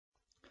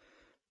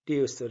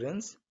Dear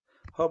students,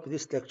 hope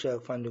this lecture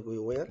finding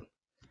you well.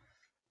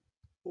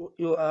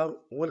 You are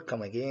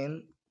welcome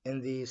again in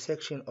the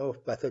section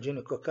of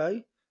pathogenic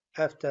cocci.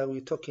 After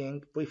we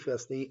talking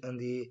previously on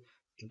the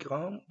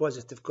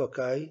gram-positive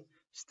cocci,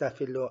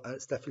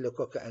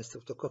 staphylococci and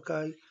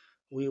streptococci,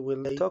 we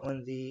will talk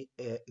on the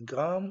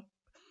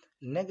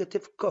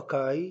gram-negative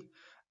cocci.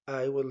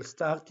 I will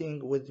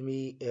starting with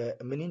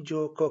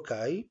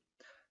meningococci.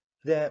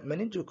 The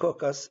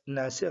meningococcus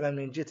Neisseria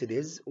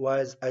meningitidis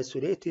was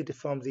isolated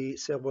from the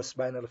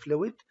cerebrospinal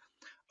fluid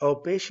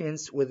of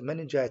patients with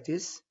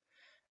meningitis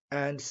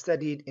and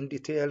studied in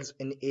details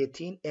in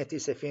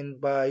 1887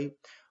 by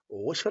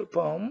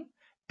Wishelbaum.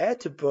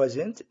 At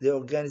present, the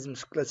organism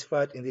is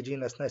classified in the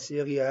genus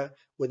Neisseria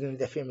within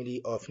the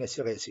family of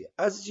Neisseria.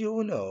 As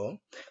you know,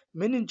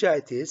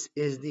 meningitis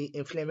is the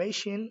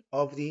inflammation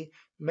of the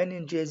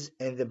meninges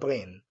in the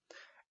brain,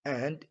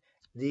 and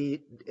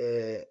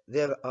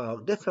there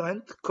are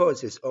different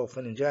causes of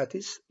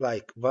meningitis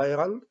like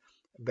viral,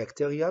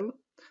 bacterial,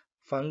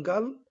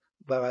 fungal,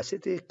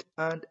 parasitic,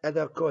 and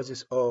other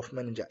causes of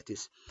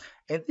meningitis.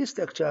 In this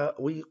lecture,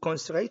 we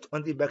concentrate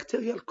on the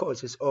bacterial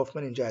causes of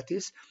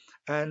meningitis,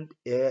 and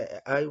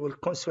I will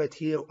concentrate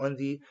here on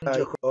the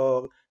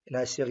or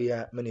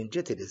Neisseria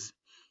meningitidis.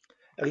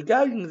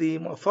 Regarding the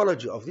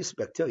morphology of this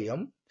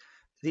bacterium,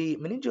 the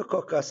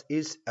meningococcus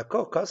is a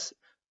coccus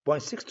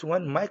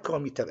 0.621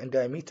 micrometer in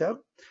diameter,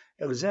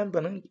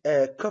 resembling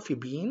a coffee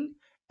bean,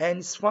 and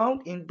is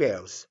found in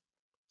bears.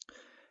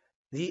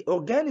 The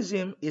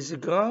organism is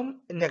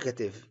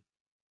gram-negative.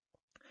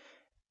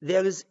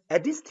 There is a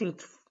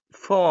distinct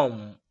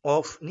form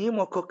of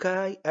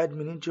pneumococci and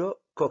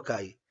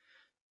meningococci.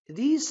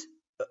 These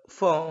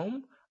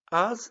form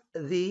as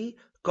the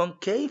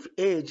concave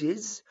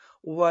edges,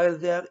 while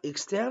their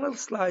external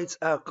sides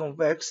are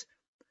convex,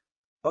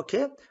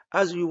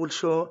 as we will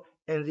show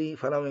in the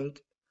following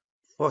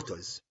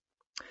photos.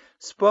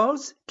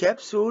 Spores,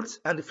 capsules,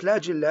 and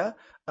flagella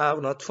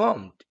are not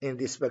formed in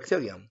this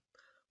bacterium,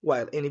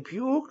 while in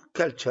pure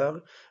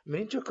culture,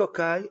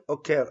 meningococci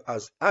occur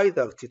as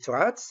either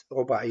tetrads,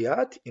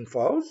 rubaiyat in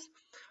fours,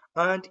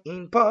 and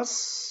in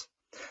pus.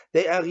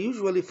 They are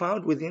usually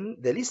found within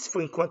the least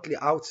frequently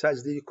outside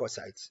the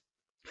leukocytes.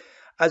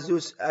 As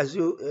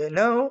you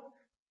know,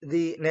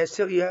 the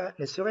Neisseria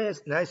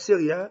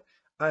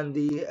and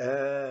the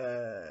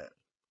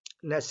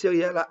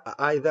Neisseria,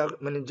 either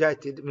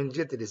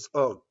meningitidis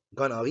or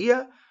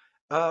gonorrhea,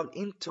 are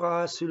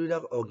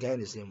intracellular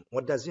organisms.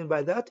 What does it mean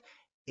by that?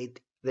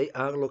 They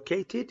are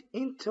located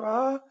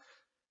intracellular,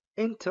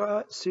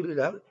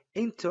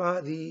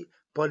 intra the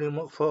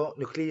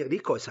polymorphonuclear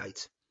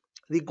leukocytes.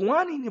 The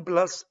guanine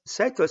plus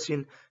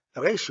cytosine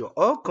ratio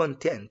or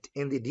content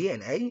in the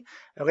DNA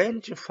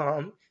range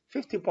from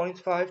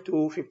 50.5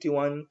 to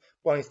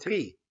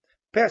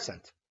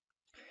 51.3%.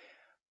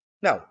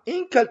 Now,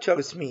 in culture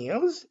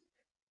smears,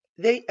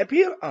 they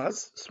appear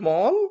as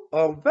small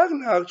or very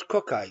large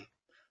cocci,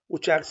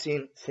 which are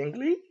seen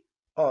singly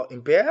or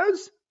in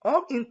pairs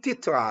or in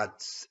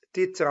tetrads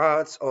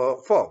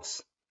or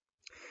fours.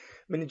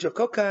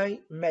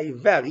 Meningococci may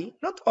vary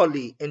not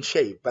only in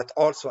shape but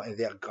also in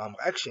their gram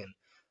action.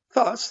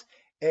 Thus,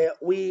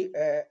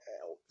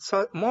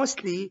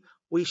 mostly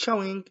we're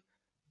showing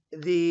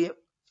the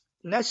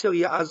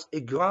Neisseria as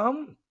a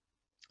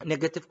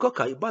gram-negative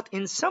cocci, but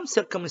in some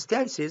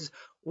circumstances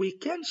we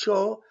can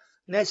show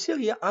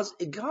Neisseria as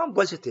a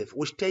gram-positive,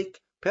 which take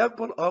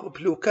purple or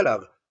blue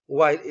color,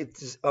 while it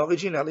is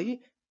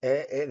originally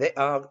they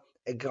are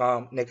a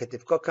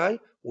gram-negative cocci,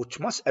 which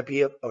must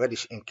appear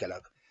reddish in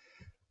color.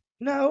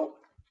 Now,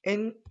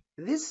 in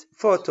this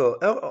photo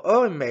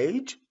or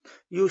image,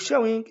 you're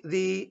showing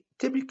the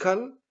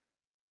typical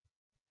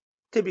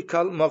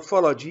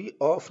morphology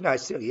of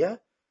Neisseria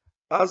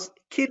as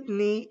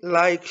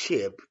kidney-like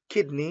shape,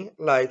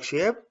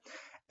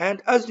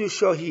 and as you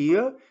show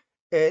here,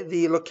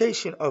 the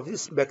location of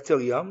this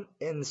bacterium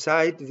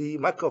inside the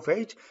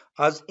macrophage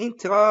as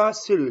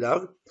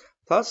intracellular.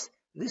 Thus,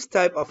 this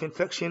type of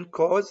infection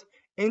causes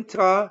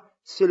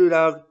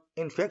intracellular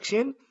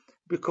infection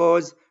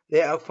because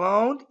they are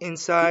found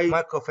inside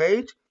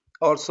macrophage.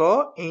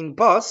 Also, in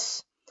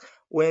pus,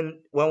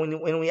 when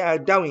we are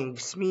doing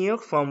smear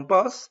from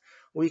pus,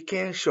 we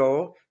can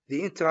show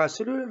the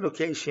intracellular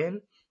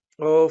location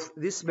of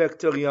this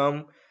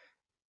bacterium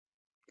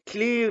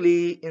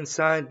clearly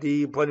inside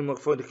the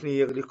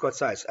polymorphonuclear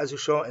leukocytes, as you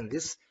show in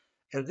this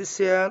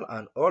cell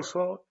and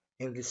also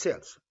in the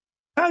cells.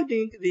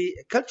 Regarding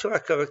the cultural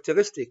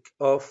characteristic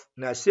of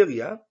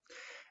Neisseria,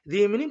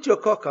 the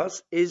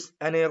meningococcus is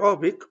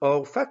anaerobic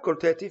or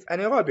facultative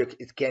anaerobic.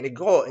 It can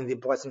grow in the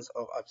presence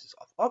or absence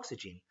of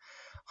oxygen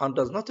and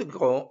does not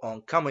grow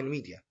on common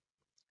media.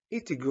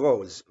 It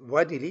grows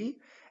readily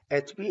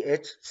at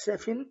pH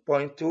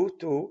 7.2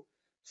 to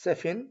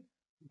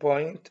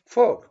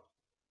 7.4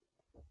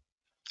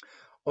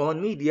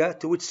 on media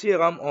to which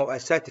serum or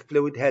ascitic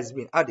fluid has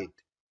been added.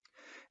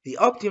 The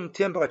optimum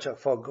temperature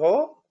for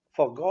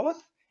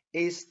growth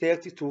is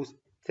 36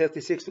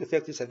 to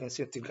 37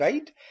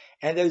 centigrade,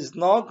 and there is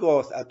no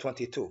growth at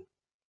 22.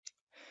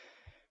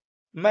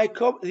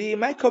 The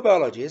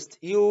microbiologists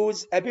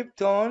use a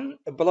peptone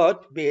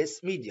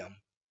blood-based medium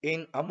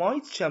in a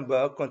moist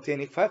chamber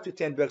containing 5 to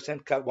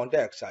 10% carbon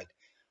dioxide.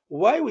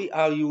 Why we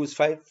are use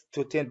 5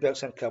 to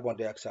 10% carbon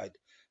dioxide?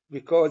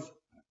 Because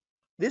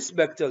this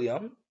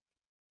bacterium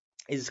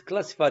is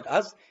classified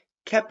as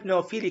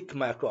capnophilic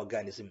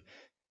microorganism.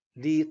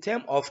 The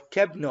term of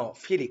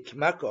capnophilic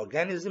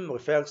microorganism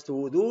refers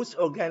to those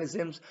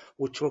organisms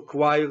which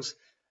requires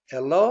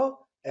a low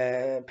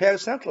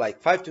percent,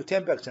 like 5 to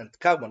 10%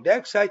 carbon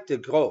dioxide to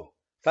grow.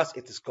 Thus,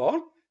 it is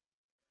called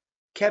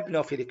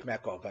capnophilic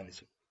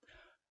microorganism.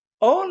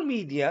 All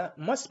media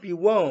must be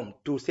warmed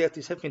to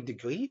 37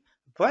 degrees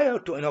prior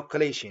to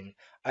inoculation,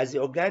 as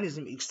the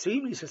organism is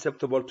extremely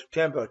susceptible to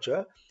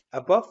temperature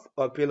above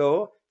or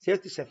below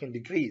 37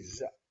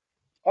 degrees.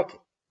 Okay.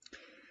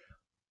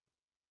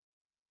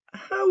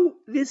 How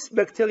this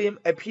bacterium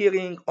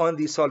appearing on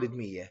the solid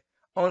media?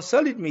 On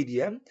solid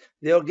media,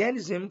 the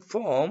organism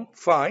form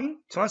fine,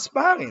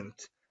 transparent,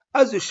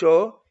 as you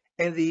show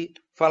in the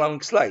following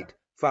slide.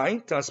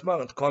 Fine,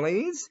 transparent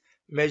colonies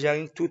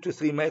measuring 2 to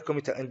 3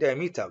 micrometers in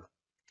diameter,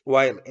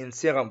 while in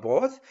serum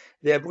broth,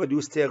 they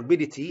produce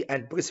turbidity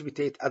and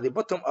precipitate at the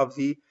bottom of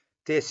the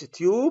test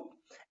tube,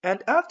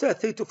 and after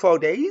 3 to 4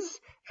 days,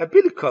 a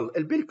pellicle.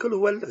 البليكل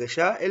هو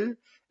الغشاء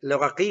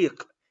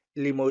الرقيق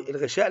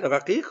الغشاء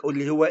الرقيق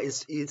واللي هو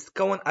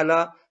يتكون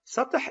على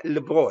سطح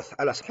البروث،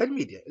 على سطح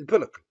الميديا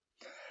البليكل.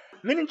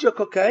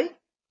 Meningococci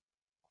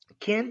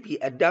can be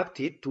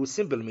adapted to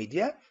simple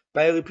media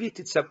by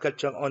repeated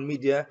subculture on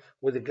media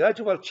with a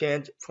gradual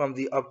change from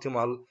the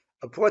optimal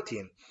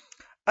protein.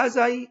 As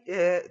I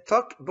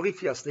talked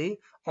previously,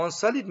 on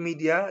solid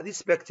media,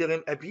 this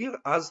bacterium appear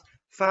as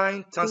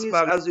fine,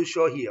 transparent, as you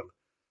show here.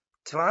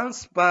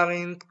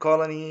 Transparent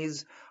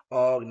colonies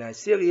or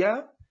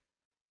Neisseria,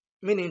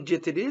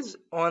 meningitidis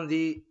on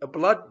the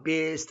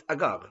blood-based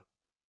agar.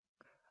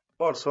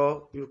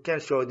 Also, you can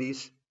show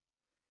these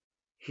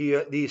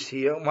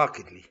here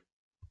markedly.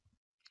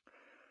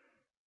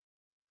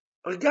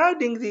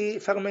 Regarding the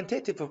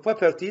fermentative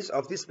properties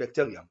of this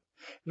bacterium,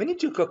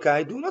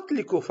 meningococci do not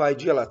liquefy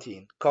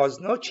gelatin, cause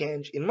no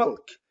change in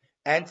milk,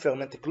 and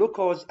ferment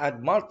glucose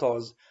and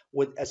maltose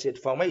with acid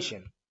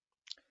formation.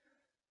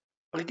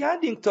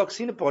 Regarding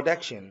toxin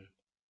production,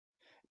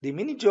 the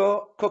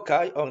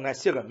meningococci or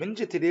Neisseria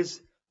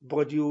meningitidis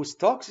produce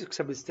toxic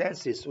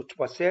substances which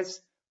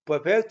possess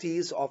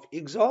properties of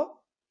exo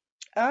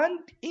and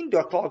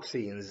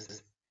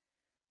endotoxins.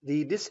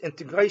 The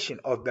disintegration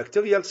of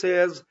bacterial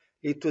cells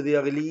lead to the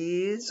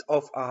release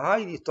of a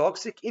highly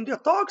toxic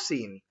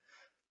endotoxin.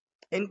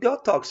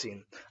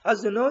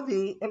 As you know,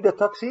 the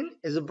endotoxin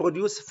is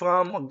produced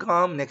from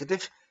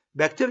gram-negative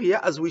bacteria,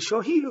 as we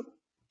show here.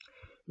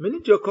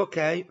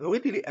 Meningococci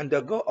readily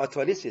undergo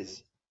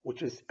autolysis,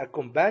 which is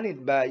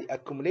accompanied by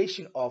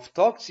accumulation of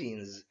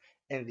toxins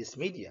in this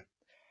media.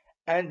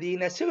 And the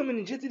Neisseria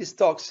meningitidis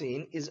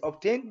toxin is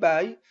obtained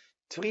by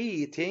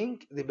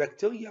treating the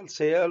bacterial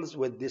cells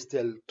with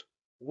distilled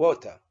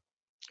water,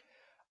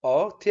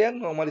 or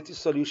thermomolecular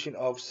solution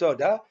of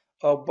soda,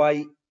 or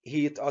by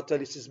heat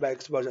autolysis by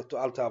exposure to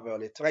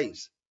ultraviolet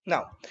rays.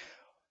 Now,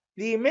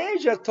 the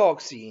major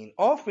toxin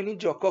of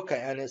meningococci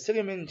and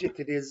Neisseria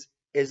meningitidis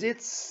is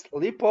its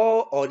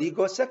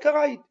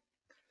lipo-oligosaccharide.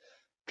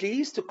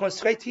 Please to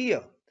concentrate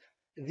here.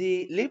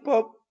 The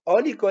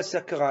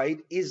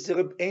lipo-oligosaccharide is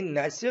in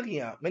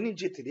Neisseria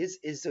meningitidis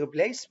is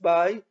replaced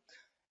by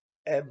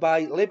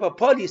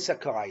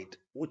lipopolysaccharide,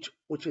 which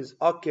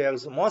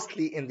occurs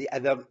mostly in the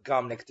other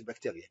gram-negative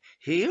bacteria.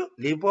 Here,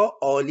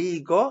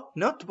 lipo-oligo,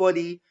 not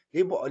poly,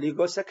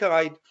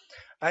 lipo-oligosaccharide,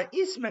 and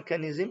its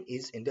mechanism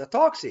is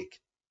endotoxic.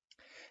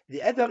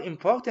 The other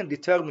important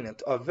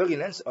determinant of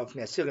virulence of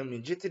Neisseria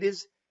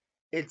meningitidis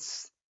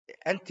its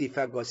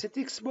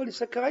antiphagocytic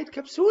polysaccharide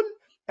capsule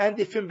and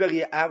the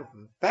fimbriae are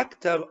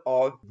factor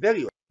of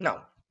virulence.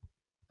 Now,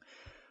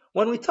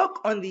 when we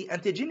talk on the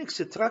antigenic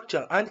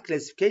structure and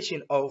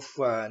classification of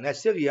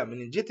Neisseria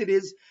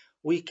meningitidis,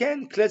 we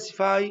can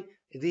classify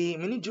the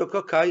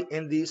meningococci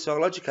in the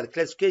serological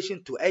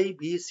classification to A,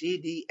 B, C,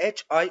 D,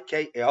 H, I,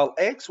 K, L,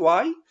 X,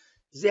 Y,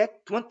 Z,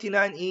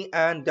 29E,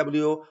 and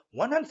W,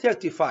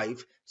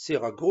 135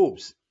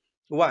 serogroups.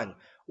 When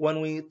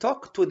we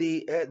talk to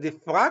the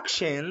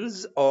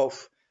fractions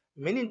of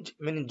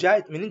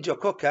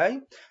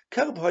meningococci,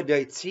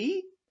 carbohydrate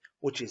C,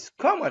 which is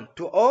common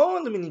to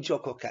all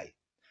meningococci,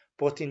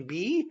 protein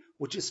B,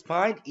 which is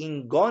found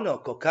in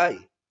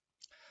gonococci.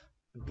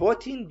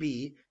 Protein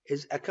B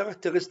is a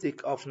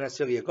characteristic of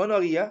Neisseria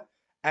gonorrhea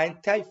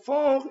and type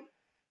 4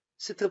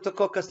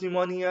 Streptococcus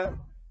pneumonia,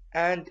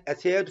 and a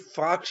third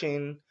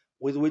fraction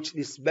with which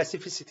the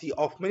specificity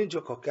of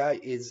meningococci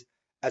is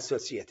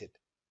associated.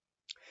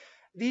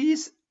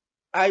 These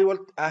I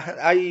will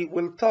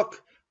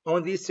talk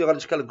on this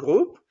serological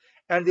group,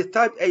 and the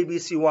type A, B,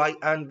 C, Y,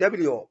 and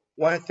W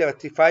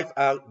 135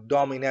 are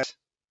dominant.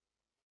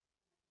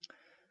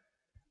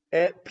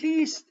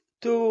 Please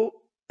to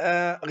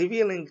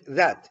revealing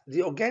that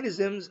the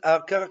organisms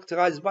are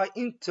characterized by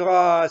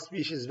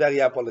intra-species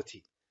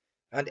variability,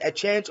 and a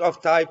change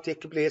of type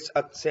takes place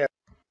at cell.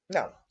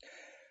 Now,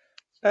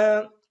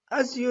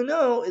 as you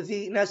know,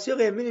 the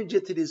Neisseria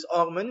meningitidis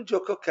or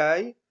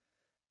meningococci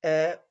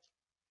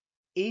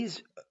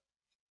is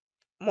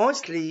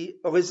mostly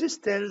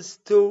resistance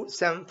to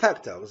some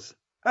factors,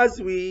 as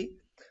we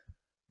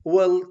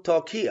will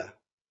talk here.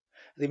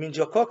 The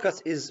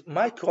meningococcus is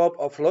microbe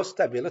of low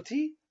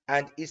stability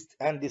and is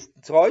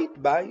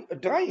destroyed by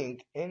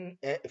drying in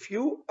a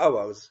few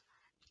hours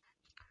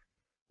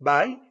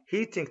by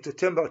heating to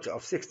temperature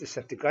of 60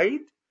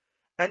 centigrade,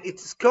 and it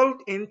is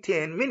killed in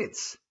 10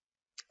 minutes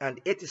and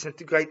 80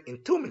 centigrade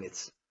in 2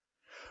 minutes.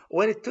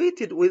 When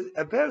treated with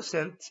a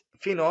percent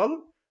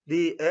phenol,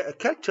 the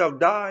culture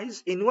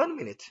dies in 1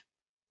 minute.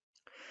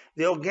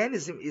 The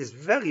organism is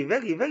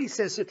very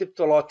sensitive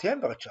to low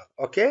temperature.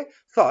 Okay,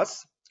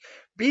 thus,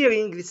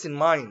 bearing this in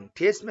mind,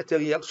 test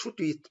material should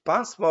be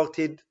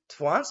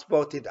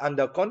transported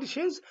under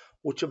conditions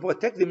which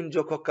protect the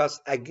meningococcus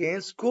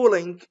against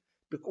cooling.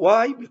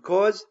 Why?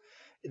 Because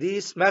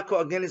these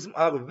microorganisms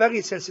are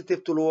very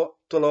sensitive to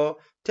low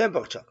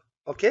temperature.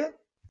 Okay.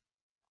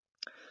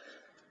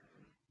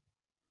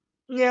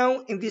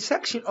 Now, in the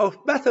section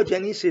of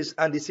pathogenesis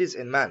and disease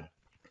in man,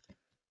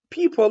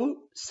 people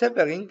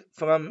suffering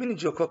from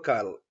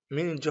meningococcal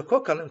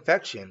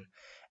infection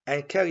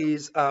and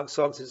carriers are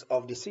sources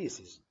of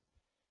diseases.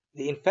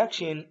 The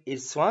infection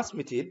is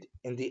transmitted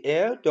in the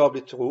air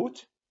droplet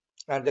route,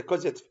 and the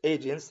causative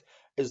agent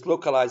is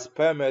localized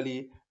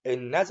primarily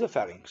in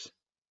nasopharynx.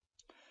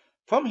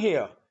 From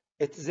here,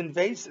 it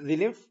invades the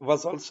lymph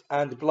vessels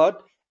and blood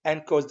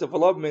and causes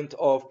development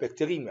of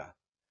bacteremia.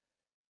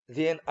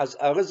 Then, as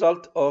a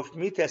result of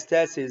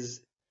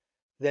metastasis,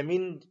 the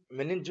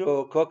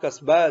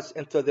meningococcus bursts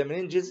into the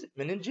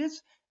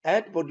meninges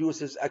and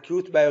produces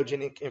acute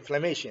biogenic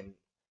inflammation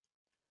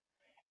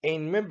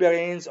in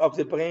membranes of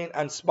the brain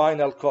and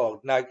spinal cord,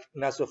 like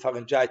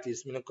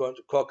nasopharyngitis,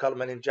 meningococcal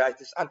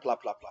meningitis, and blah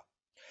blah blah.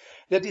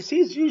 The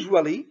disease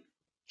usually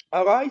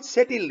arises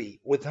suddenly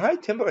with high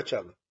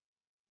temperature,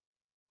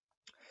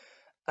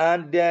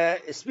 and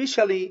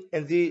especially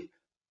in the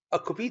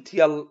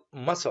occipital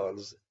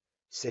muscles,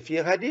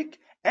 severe headache,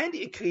 and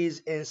increase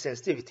in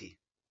sensitivity.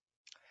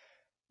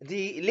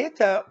 The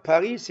later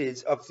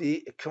paresis of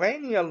the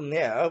cranial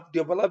nerve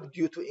develop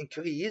due to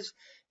increase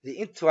the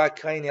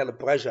intracranial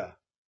pressure.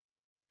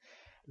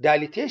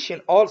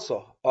 Dilatation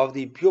also of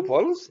the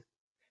pupils,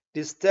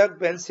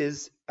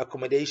 disturbances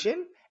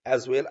accommodation,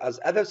 as well as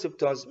other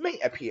symptoms may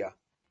appear.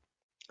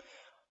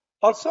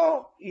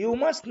 Also, you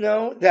must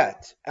know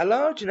that a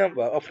large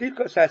number of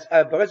leukocytes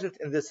are present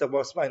in the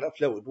cerebrospinal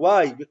fluid.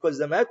 Why? Because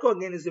the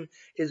microorganism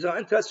is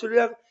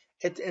intracellular.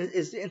 It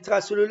is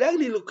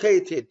intracellularly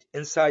located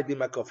inside the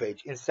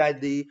macrophage, inside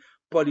the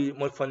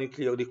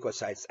polymorphonuclear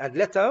leukocytes. And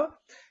later,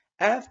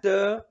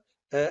 after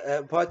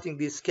parting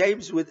the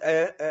escapes with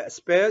a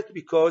spirit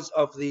because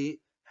of the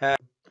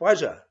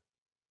pressure.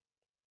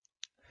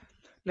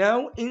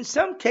 Now, in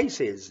some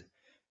cases,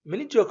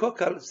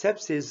 meningococcal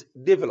sepsis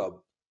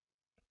develop.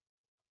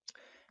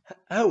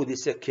 How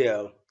this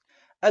occur?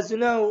 As you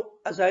know,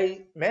 as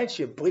I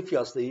mentioned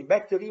previously,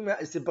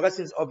 bacteremia is the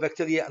presence of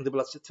bacteria in the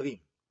bloodstream,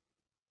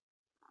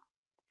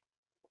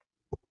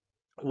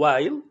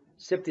 while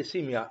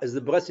septicemia is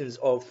the presence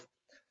of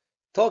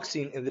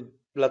toxin in the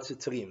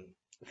bloodstream.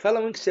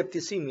 Following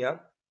septicemia,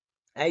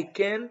 I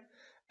can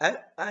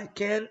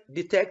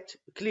detect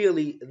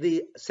clearly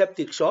the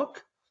septic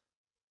shock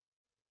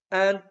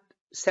and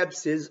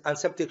sepsis and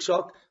septic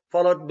shock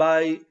followed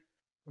by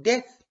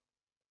death.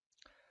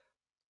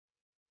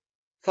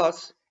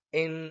 Thus,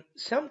 in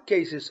some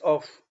cases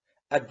of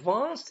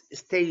advanced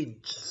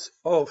stages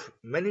of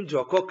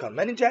meningococcal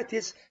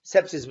meningitis,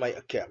 sepsis may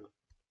occur.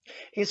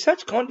 In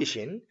such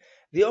condition,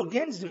 the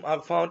organisms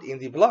are found in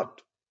the blood,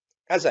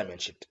 as I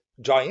mentioned,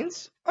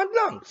 joints and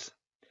lungs.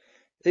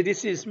 The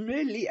disease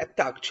mainly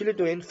attacks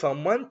children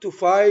from 1 to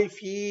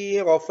 5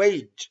 years of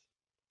age.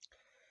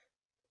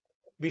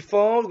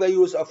 Before the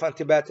use of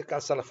antibiotic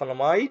and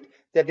sulfonamide,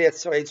 the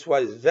death rate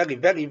was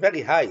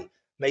very high,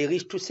 may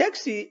reach to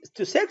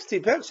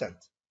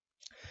 60%.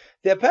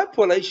 The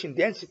population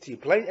density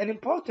plays an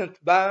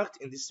important part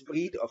in the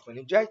spread of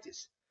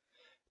meningitis.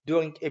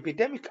 During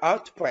epidemic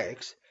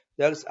outbreaks,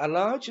 there is a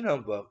large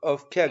number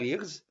of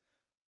carriers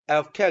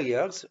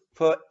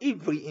for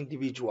every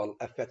individual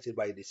affected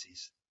by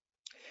disease.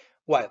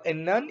 While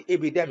in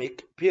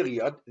non-epidemic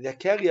period, the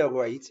carrier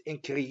rates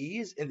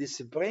increase in the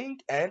spring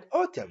and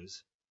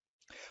autumns.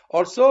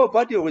 Also,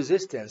 body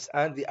resistance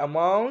and the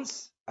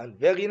amounts and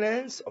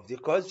virulence of the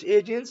cause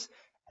agents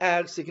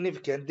are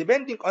significant.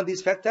 Depending on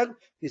this factor,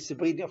 the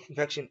spread of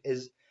infection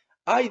is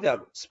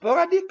either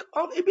sporadic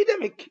or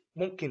epidemic.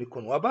 ممكن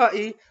يكون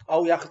وبائي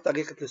أو ياخذ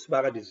طريقة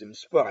السباراديزم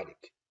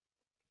sporadic.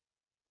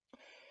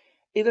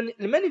 Even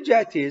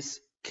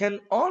meningitis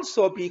can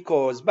also be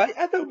caused by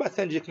other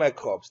pathogenic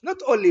microbes, not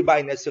only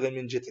by Neisseria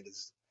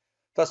meningitidis.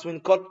 Thus,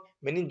 when called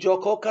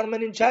meningococcal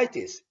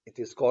meningitis, it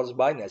is caused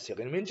by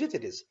Neisseria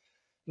meningitidis.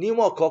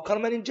 Pneumococcal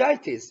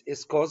meningitis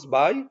is caused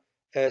by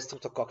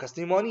Streptococcus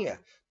pneumonia.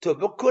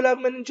 Tubercular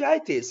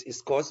meningitis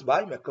is caused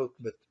by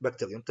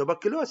Mycobacterium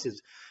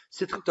tuberculosis.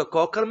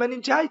 Streptococcal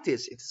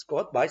meningitis, it is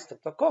caused by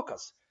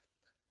Streptococcus.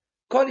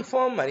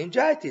 Coliform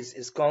meningitis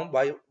is caused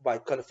by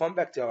coliform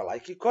bacteria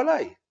like E.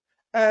 coli.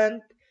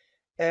 And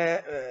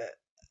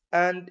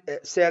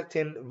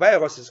certain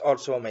viruses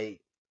also may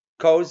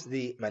cause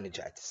the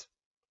meningitis.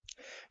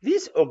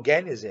 These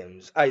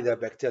organisms, either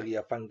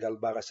bacteria, fungal,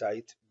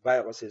 parasite,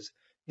 viruses,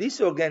 these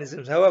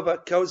organisms, however,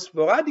 cause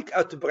sporadic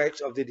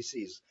outbreaks of the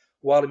disease,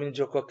 while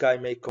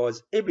meningococci may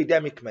cause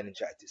epidemic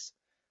meningitis.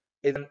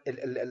 إذا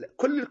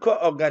كل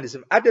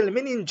الأورجانيزم عدا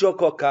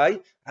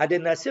المنينجوكوكاي عدا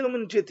الناسيريا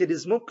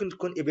منينجيتيديس ممكن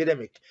تكون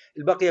epidemic،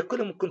 البقية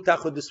كلهم ممكن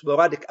تاخذ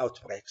sporadic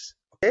outbreaks.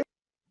 Okay?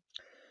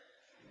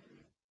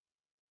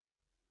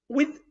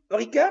 With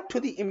regard to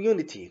the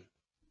immunity,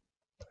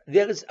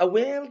 there is a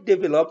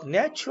well-developed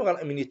natural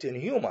immunity in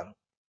human,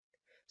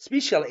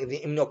 especially in the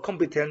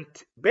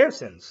immunocompetent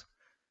persons.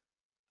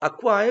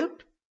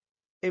 Acquired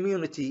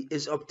immunity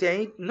is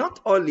obtained not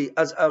only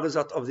as a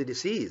result of the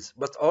disease,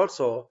 but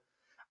also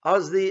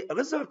as the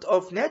result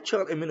of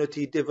natural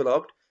immunity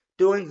developed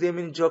during the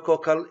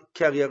meningococcal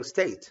carrier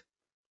state.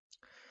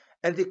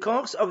 In the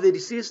course of the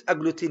disease,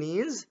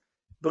 agglutinins,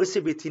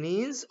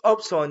 precipitins,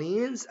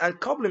 opsonins, and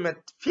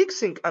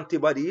complement-fixing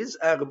antibodies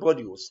are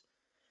produced.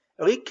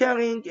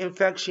 Recurring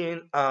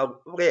infection are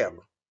rare.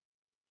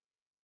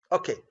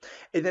 اوكي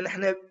اذا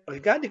احنا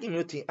regarding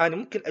immunity انا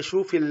ممكن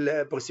اشوف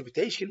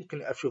البريسبيتيشن،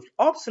 ممكن اشوف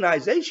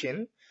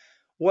opsonization،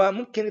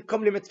 وممكن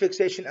complement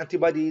fixation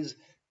antibodies،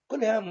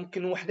 كلها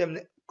ممكن واحده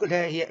من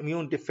كلها هي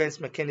immune defense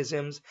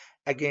mechanisms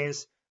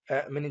against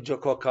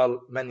meningococcal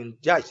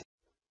meningitis.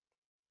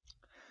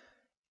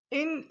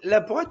 In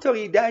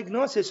laboratory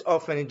diagnosis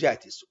of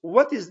meningitis,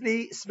 what is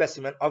the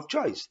specimen of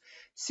choice?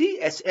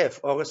 CSF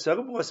or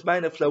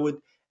cerebrospinal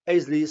fluid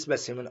is the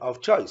specimen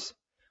of choice.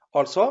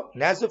 Also,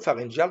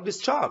 nasopharyngeal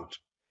discharge,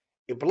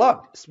 blood,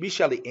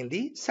 especially in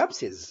the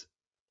sepsis,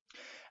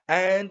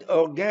 and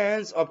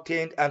organs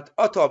obtained at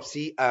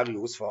autopsy are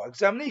used for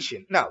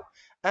examination. Now,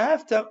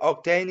 after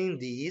obtaining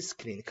these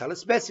clinical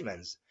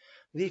specimens,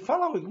 the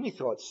following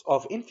methods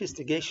of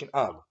investigation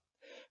are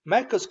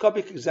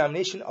microscopic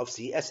examination of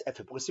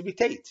CSF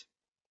precipitate.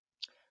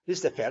 This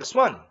is the first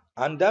one,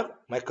 under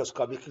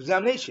microscopic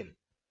examination.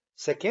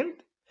 Second,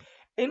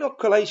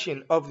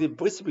 inoculation of the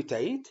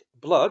precipitate,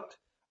 blood,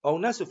 or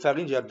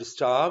nasopharyngeal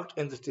discharge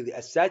into the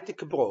ascitic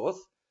broth,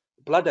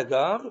 blood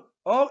agar,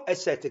 or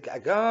ascitic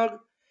agar.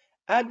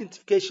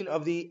 Identification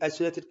of the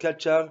isolated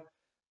culture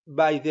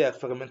by their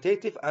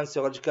fermentative and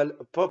serological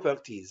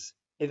properties.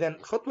 إذا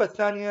الخطوة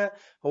الثانية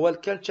هو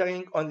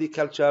الculturing on the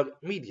culture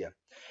media.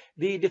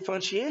 The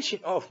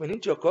differentiation of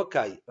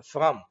meningococci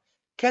from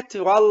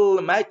catarrhal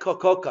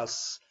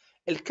micrococcus.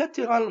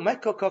 الكاترال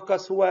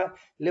مايكروكوكس هو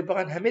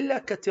لبرانهاميلا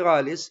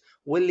كاتراليس،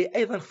 واللي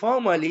أيضا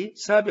فورمالي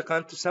سابقا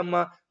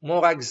تسمى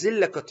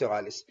موراكزيلا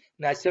كاتراليس.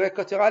 نايسيريا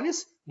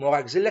كاتراليس،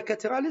 موراكزيلا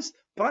كاتراليس،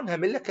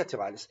 برانهاميلا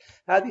كاتراليس.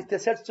 هذه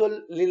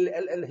تسلسل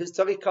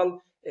للهيستوريكال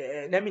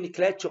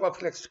nomenclature of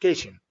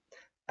classification.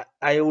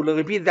 I will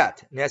repeat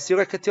that.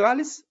 Neisseria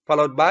cateralis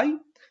followed by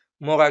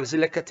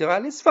Moraxilla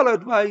cateralis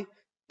followed by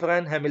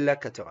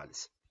Branhamilla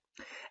cateralis.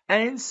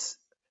 Ants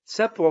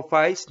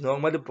saprophytes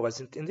normally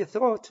present in the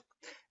throat.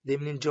 The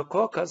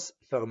meningococcus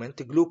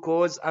ferment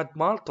glucose and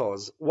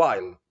maltose,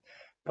 while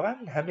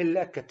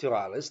Branhamilla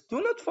cateralis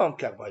do not form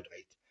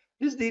carbohydrate.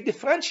 This is the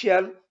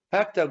differential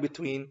factor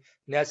between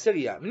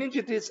Neisseria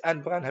meningitidis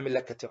and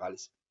Branhamilla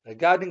cateralis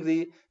regarding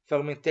the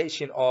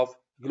fermentation of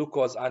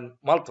glucose and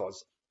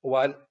maltose,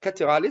 while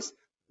cateralis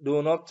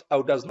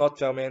does not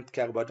ferment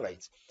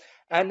carbohydrates.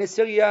 And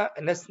Neisseria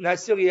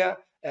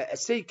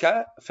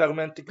seica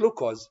ferment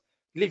glucose,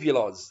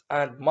 levulose,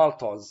 and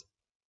maltose.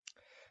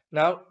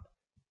 Now,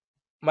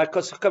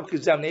 microscopic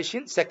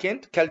examination,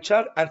 second,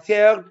 culture, and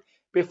third,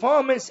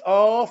 performance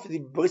of the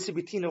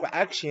precipitino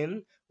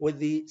reaction with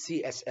the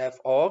CSF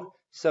or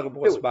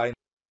cerebrospinal.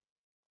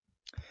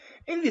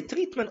 In the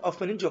treatment of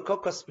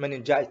meningococcus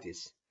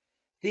meningitis,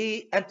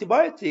 the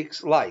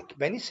antibiotics like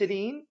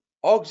penicillin,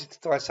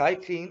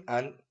 oxytetracycline,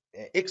 and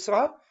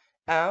extra,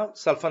 or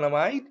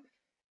sulfonamide,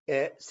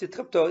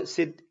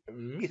 streptocid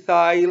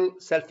methyl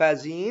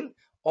sulfazine,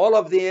 all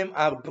of them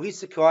are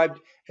prescribed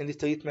in the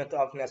treatment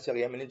of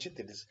Neisseria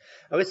meningitidis.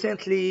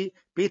 Recently,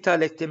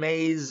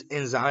 beta-lactamase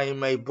enzyme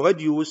may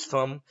produce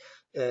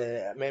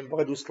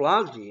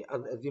largely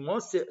the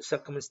most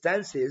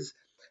circumstances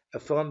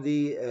from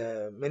the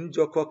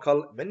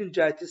meningococcal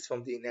meningitis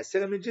from the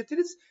Neisseria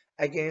meningitidis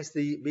against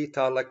the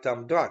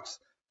beta-lactam drugs.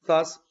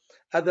 Thus,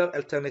 other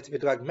alternative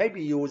drugs may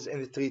be used in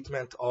the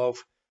treatment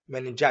of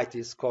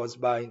meningitis caused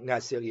by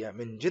Neisseria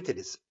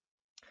meningitidis.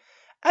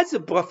 As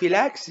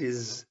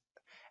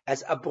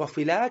a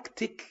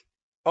prophylactic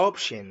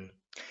option,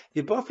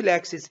 the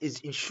prophylaxis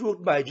is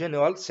ensured by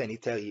general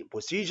sanitary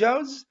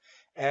procedures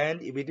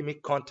and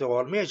epidemic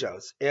control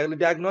measures, early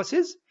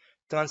diagnosis,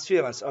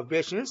 transference of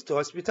patients to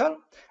hospital,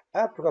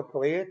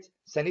 appropriate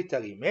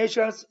sanitary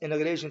measures in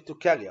relation to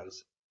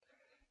carriers,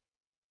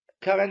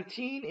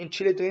 quarantine in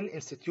children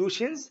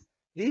institutions,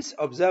 This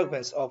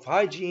observance of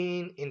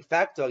hygiene in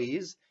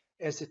factories,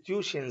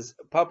 institutions,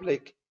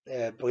 public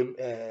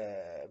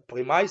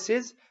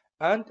premises,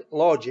 and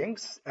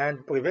lodgings,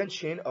 and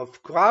prevention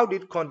of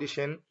crowded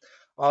conditions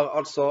are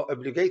also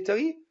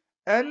obligatory.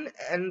 An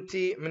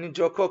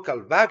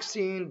anti-meningococcal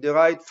vaccine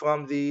derived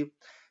from the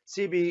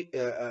CB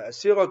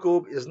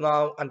serogroup is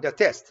now under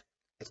test.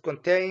 It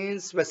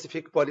contains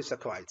specific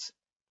polysaccharides.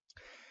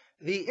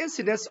 The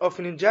incidence of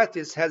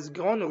meningitis has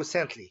grown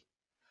recently.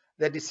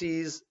 The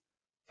disease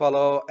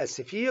follows a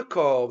severe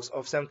course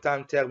of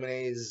sometimes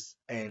terminates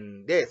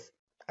in death,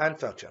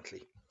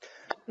 unfortunately.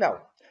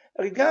 Now,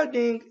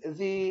 regarding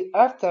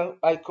after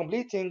I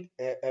completing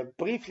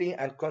briefly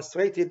and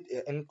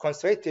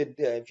concentrated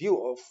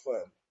view of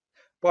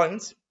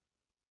points,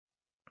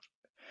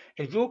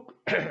 in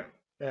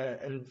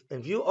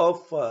view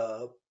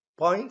of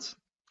points,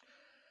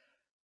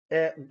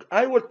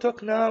 I will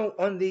talk now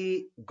on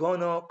the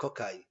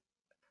gonococci.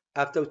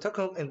 After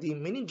talking on the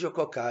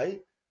meningococci,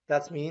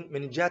 that means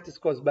meningitis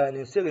caused by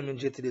Neisseria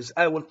meningitidis,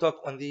 I will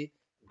talk on the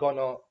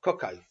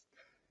gonococci.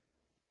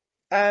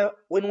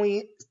 When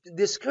we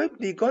describe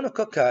the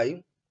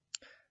gonococci,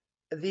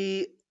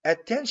 the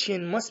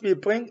attention must be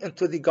brought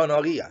into the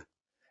gonorrhea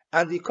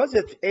and the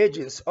causative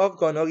agents of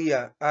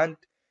gonorrhea, and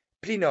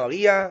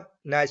pleuria,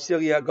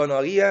 Neisseria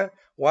gonorrhea,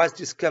 was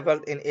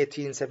discovered in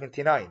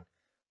 1879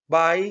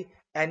 by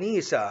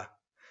Neisseria.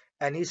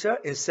 Neisseria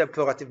is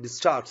separative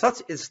discharge.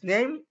 Such its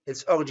name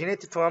is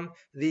originated from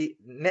the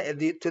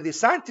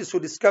scientist who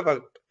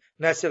discovered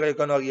Neisseria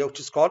gonorrhea, which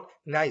is called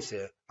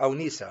Neisseria or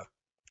Neisseria.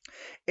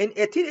 In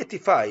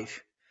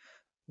 1885,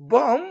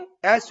 Bohm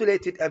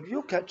isolated a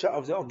view culture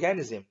of the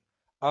organism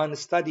and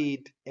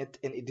studied it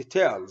in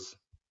details.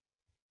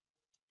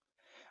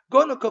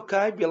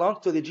 Gonococci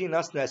belong to the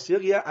genus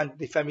Neisseria and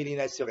the family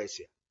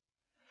Neisseriaceae.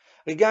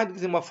 Regarding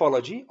the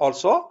morphology,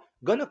 also,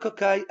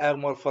 gonococci are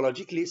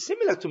morphologically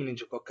similar to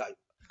meningococci.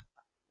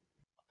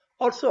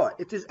 Also,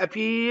 it is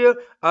appear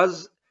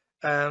as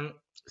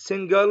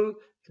single,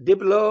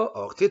 diplo,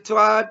 or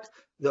tetrad.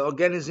 The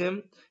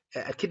organism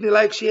a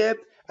kidney-like shape,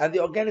 and the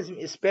organism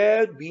is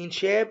paired,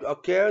 bean-shaped,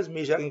 occurs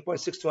measuring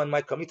 0.61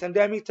 micrometer in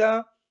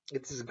diameter.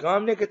 It is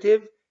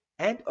gram-negative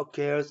and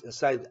occurs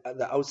inside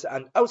the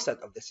outside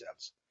of the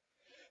cells.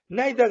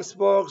 Neither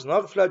spores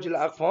nor flagella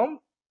are formed.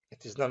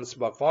 It is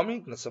non-spore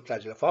forming, not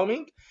flagella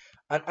forming.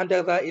 And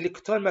under the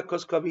electron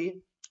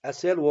microscopy, a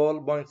cell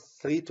wall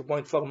 0.3 to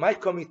 0.4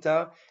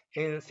 micrometer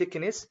in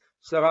thickness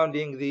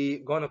surrounding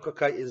the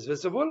gonococci is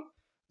visible.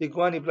 The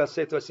guanine plus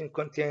cytosine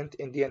content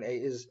in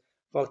DNA is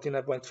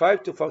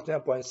 49.5 to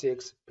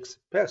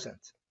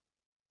 49.6%.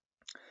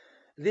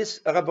 This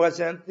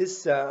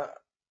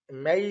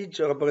image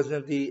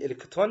represents the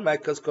electron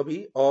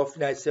microscopy of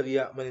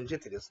Neisseria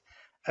meningitidis.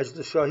 As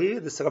to show here,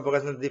 this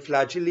represents the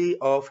flagellae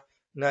of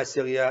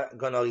Neisseria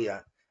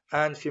gonorrhea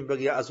and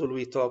Fimbriae, as will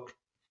we talk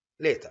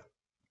later.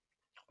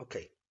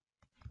 Okay.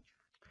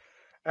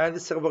 And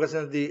this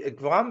represents the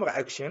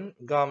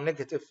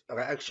gram-negative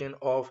reaction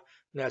of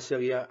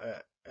Neisseria,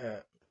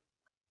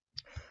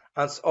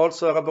 and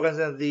also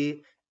represents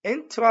the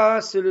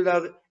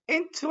intracellular,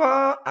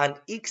 intra and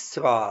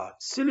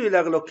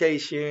extracellular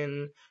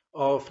location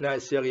of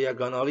Neisseria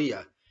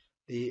gonorrhea.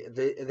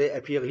 They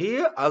appear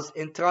here as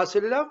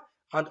intracellular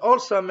and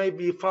also may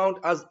be found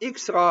as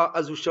extra,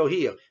 as we show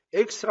here,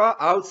 extra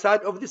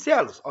outside of the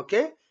cells.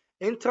 Okay,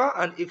 intra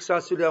and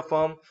extracellular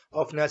form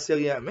of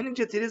Neisseria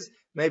meningitidis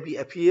may be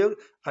appear,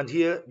 and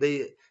here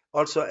they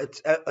also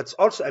it's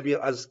also appear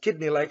as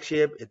kidney-like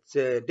shape. It's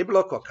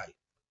diplococci.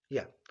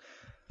 Yeah.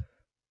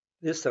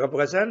 This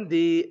represents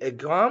the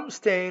gram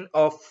stain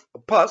of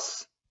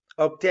pus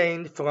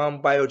obtained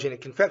from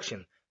biogenic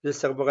infection.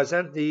 This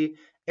represents the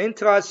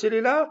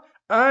intracellular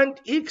and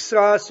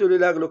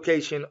extracellular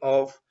location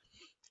of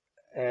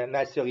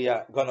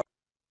Neisseria gonorrhea.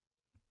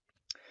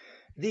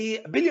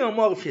 The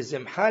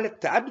biliomorphism حالة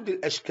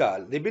تعدد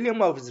الأشكال. The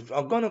biliomorphism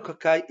of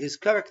gonococci is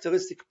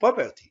characteristic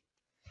property.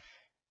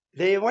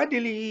 They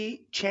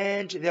readily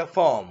change their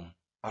form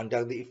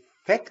under the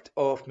effect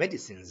of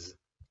medicines,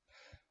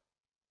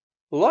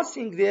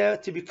 losing their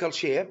typical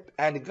shape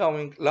and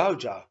growing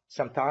larger,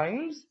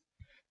 sometimes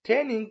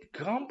turning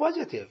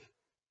gram-positive,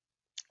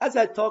 as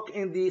I talk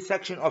in the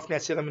section of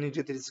Neisseria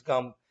meningitidis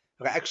gram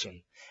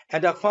reaction,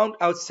 and are found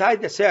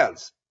outside the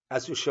cells,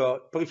 as we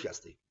showed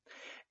previously.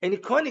 In a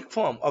chronic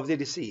form of the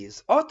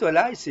disease,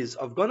 autolysis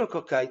of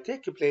gonococci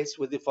takes place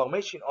with the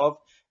formation of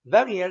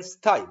variant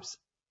types,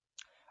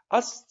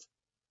 as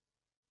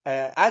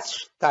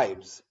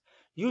types.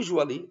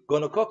 Usually,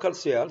 gonococcal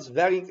cells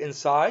varying in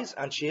size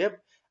and shape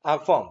are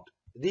formed.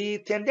 The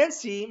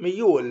tendency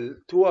mule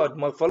toward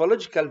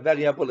morphological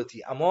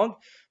variability among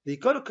the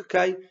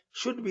gonococci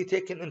should be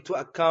taken into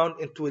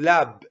account into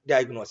lab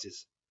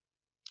diagnosis.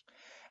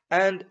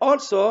 And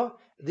also,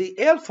 the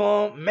L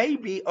form may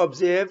be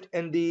observed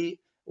in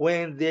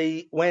when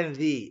the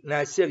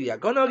Neisseria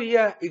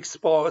gonorrhea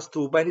exposed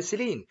to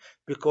penicillin,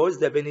 because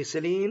the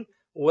penicillin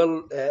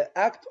will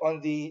act on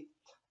the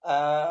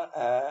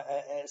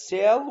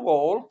cell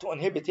wall to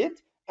inhibit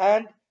it,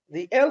 and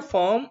the L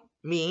form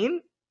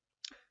mean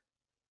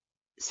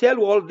cell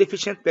wall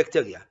deficient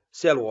bacteria,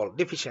 cell wall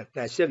deficient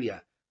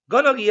Neisseria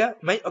gonorrhea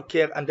may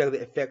occur under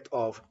the effect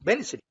of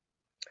penicillin.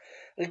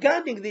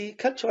 Regarding the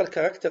cultural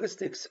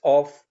characteristics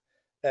of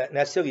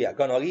Neisseria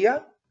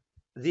gonorrhea,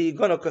 the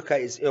gonococci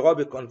is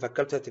aerobic and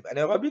facultative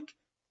anaerobic,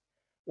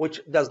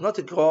 which does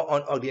not grow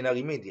on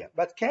ordinary media,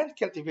 but can be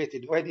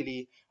cultivated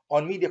readily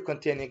on media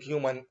containing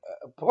human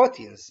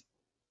proteins.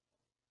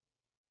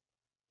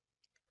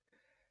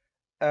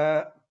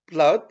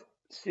 Blood,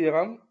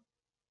 serum,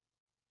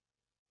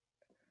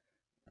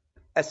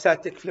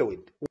 ascitic fluid.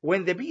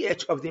 When the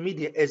pH of the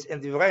media is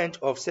in the range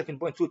of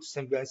 7.2 to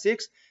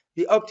 7.6,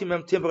 the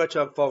optimum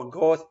temperature for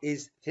growth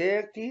is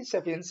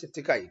 37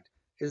 centigrade,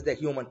 is the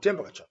human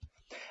temperature.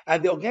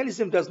 And the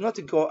organism does not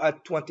grow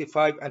at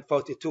 25 and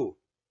 42,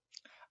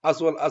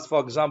 as well as,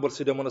 for example,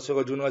 Pseudomonas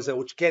aeruginosa,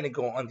 which can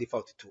grow on the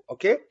 42.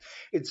 Okay,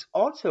 it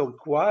also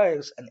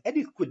requires an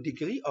adequate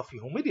degree of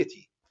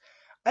humidity.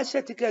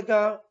 Ascitic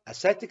agar,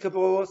 ascitic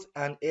broth,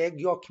 and egg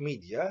yolk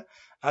media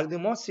are the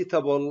most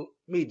suitable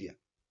media.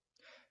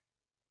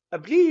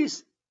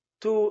 Please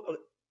to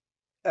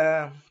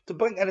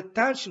bring an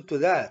attention to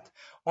that,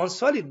 on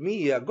solid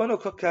media,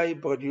 gonococci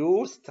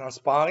produce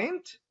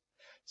transparent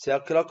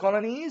circular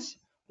colonies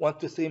 1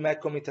 to 3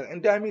 micrometer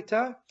in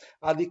diameter,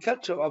 and the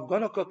culture of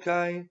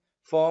gonococci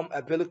form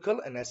a pellicle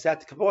and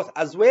ascitic broth,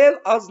 as well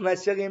as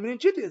Neisseria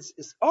meningitidis.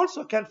 It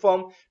also can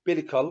form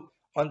pellicle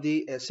on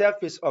the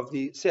surface of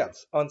the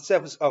cells, on the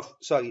surface of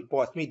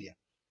broth media,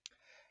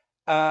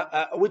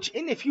 which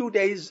in a few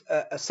days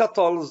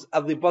settles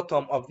at the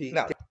bottom of the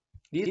nut.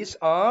 These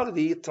are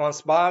the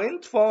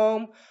transparent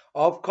form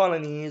of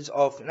colonies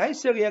of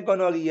Neisseria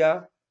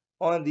gonorrhea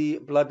on the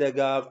blood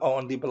agar or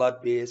on the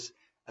blood-based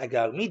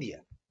agar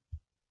media.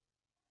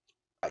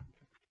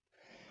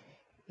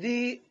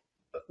 The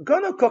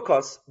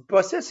gonococcus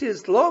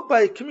possesses low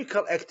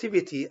biochemical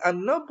activity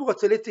and no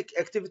proteolytic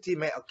activity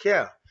may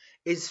occur.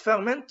 It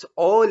ferments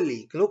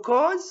only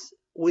glucose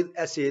with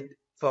acid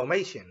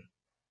formation,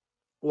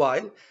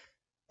 while,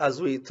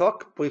 as we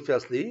talked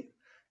previously,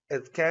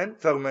 it can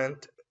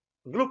ferment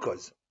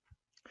glucose.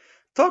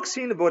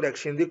 Toxin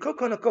production. The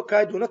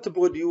gonococci do not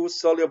produce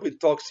soluble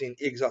toxin,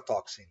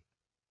 exotoxin.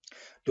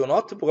 Do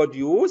not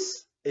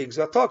produce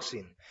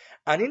exotoxin.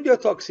 An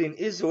endotoxin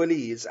is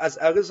released as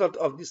a result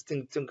of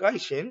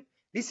disintegration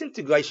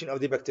of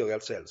the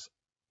bacterial cells.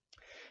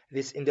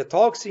 This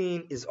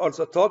endotoxin is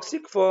also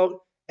toxic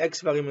for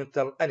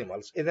experimental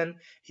animals.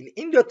 Then, in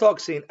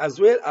endotoxin, as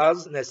well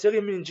as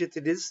Neisseria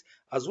meningitidis,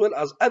 as well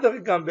as other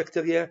gram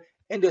bacteria,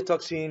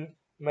 endotoxin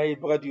may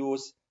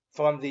produce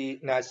from the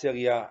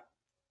Neisseria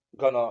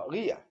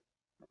gonorrhea.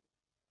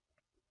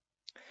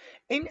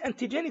 In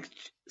antigenic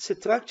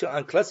structure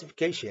and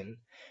classification,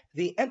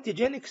 the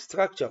antigenic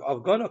structure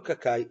of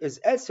gonococci is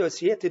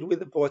associated with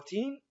the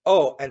protein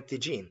O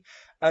antigen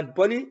and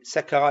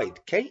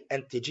polysaccharide K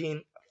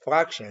antigen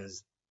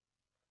fractions.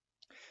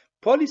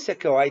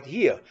 Polysaccharide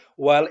here,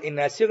 while in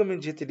Neisseria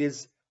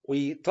meningitidis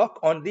we talk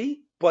on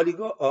the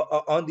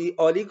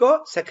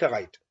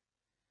oligosaccharide.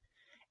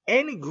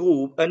 Any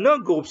group,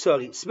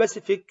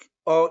 specific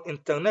or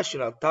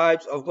international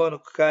types of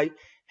gonococci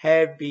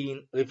have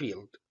been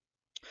revealed.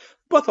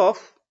 Both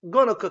of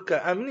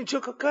gonococci and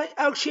meningococci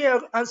are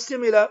shared and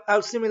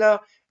similar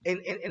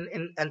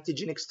in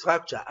antigenic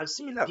structure, are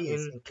similar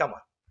in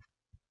common.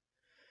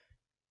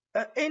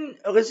 In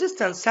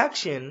resistance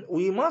section,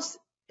 you must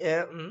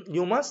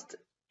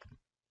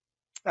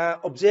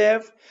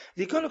observe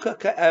the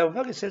gonococci are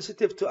very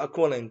sensitive to a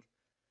cooling.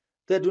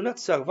 They do not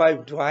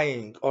survive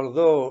drying,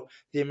 although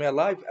they may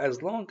live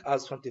as long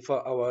as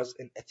 24 hours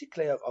in a thick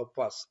layer of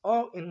pus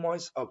or in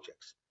moist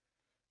objects.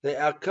 They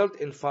are killed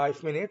in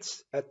 5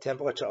 minutes at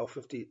temperature of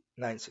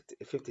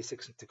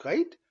 56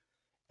 centigrade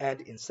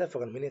and in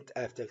several minutes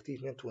after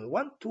treatment with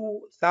 1 to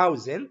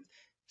 1,000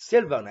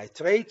 silver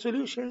nitrate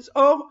solutions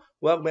or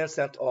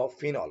workbenzen or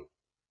phenol.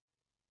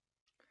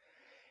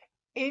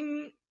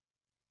 In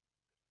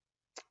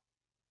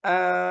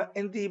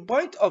the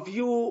point of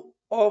view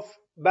of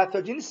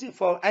pathogenicity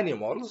for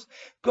animals,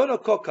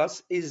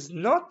 gonococcus is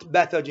not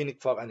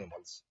pathogenic for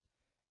animals.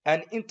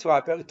 An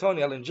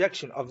intraperitoneal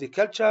injection of the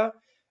culture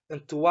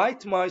into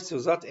white mice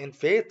results in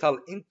fatal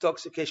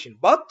intoxication,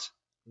 but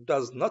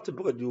does not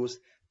produce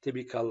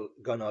typical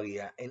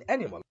gonorrhea in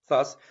animals.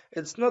 Thus,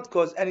 it's not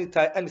cause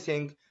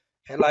anything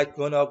like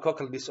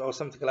gonococcal disease or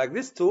something like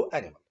this to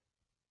animals.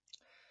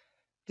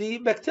 The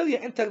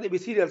bacteria enter the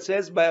epithelial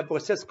cells by a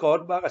process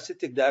called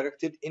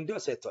parasitic-directed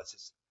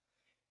endocytosis.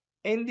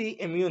 In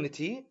the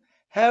immunity,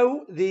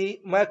 how the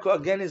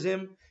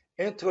microorganism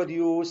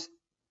introduce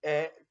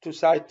to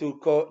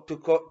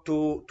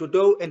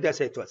do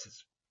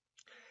endocytosis.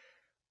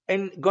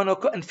 In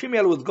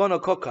female with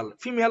gonococcal,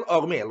 female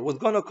or male with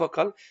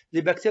gonococcal, the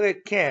bacteria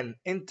can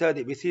enter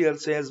the epithelial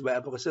cells by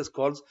a process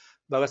called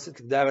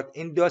parasitic-directed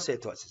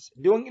endocytosis.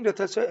 During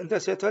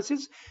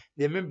endocytosis,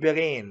 the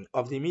membrane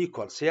of the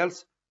mucous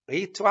cells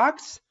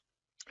retracts,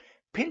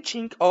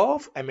 pinching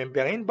off a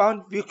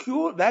membrane-bound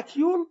vacuole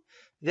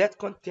that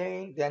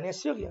contains the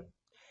Neisseria.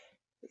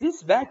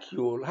 This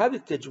vacuole,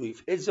 هذا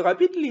التجويف, is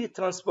rapidly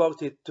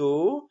transported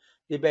to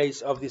the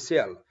base of the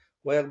cell,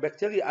 where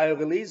bacteria are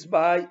released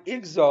by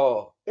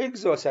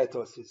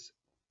exocytosis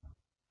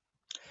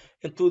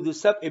into the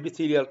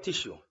subepithelial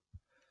tissue.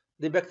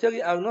 The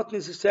bacteria are not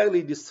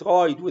necessarily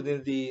destroyed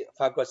within the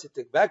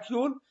phagocytic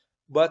vacuole,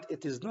 but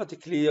it is not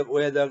clear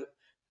whether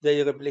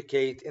they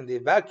replicate in the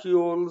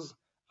vacuoles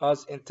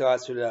as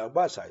intracellular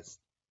parasites.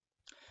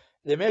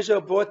 The measure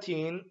of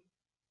protein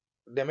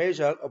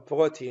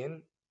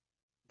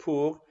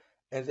pore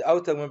in the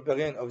outer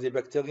membrane of the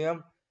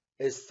bacterium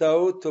is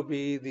thought to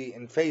be the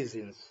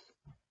invasions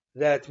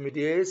that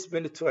mediates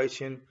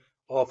penetration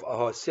of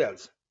host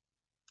cells.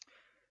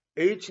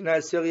 Each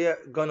Neisseria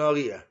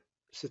gonorrhea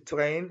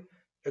strain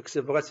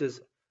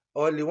expresses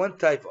only one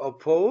type of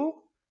pore.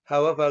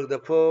 However, the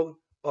pore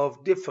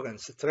of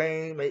different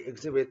strains may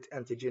exhibit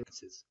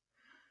antigenesis.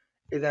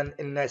 إذن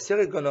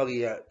النيسيريا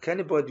gonorrhea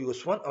can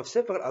produce one of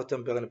several outer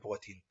membrane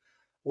protein.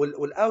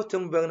 والouter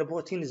membrane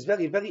protein is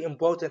very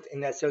important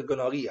in Neisseria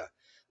gonorrhea,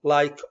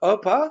 like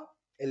OPA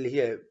اللي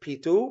هي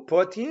P2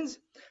 proteins.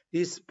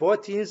 These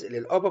proteins,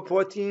 the OPA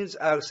proteins,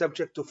 are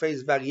subject to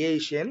phase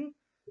variation,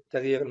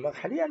 تغيير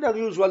المرحلي, and are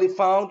usually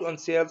found on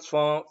cells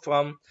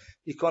from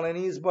the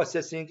colonies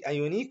possessing a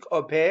unique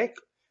opaque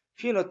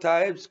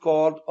phenotypes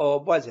called O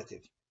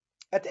positive.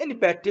 At any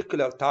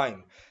particular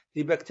time,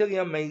 the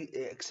bacterium may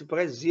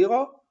express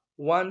 0,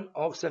 1,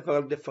 or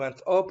several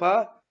different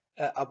OPA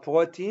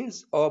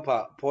proteins,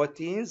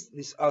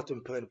 these outer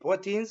membrane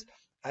proteins,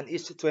 and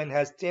each strain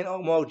has 10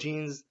 or more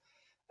genes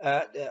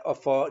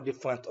for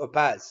different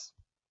OPAs.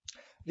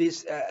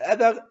 This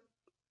other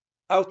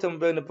outer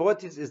membrane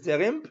proteins is the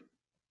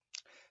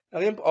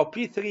RIMP or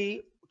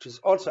P3, which is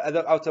also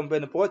other outer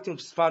membrane protein,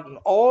 which is found in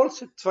all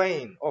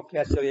strains of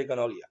Neisseria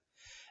gonorrhea.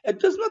 It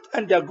does not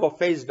undergo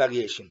phase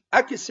variation.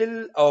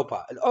 Acyl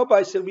OPA.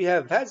 الأوبا we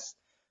have has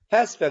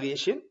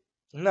variation.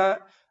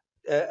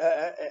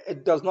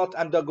 It does not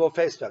undergo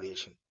phase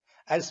variation,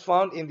 and is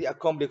found in the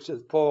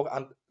accomplexes pore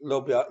and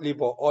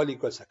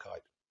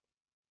lipo-oligosaccharide.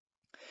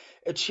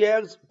 It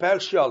shares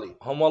partially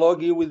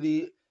homology with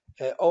the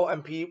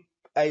OMP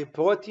a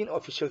protein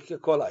of Escherichia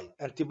coli.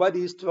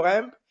 Antibodies to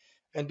RAMP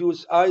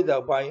induced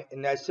either by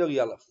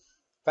Neisseria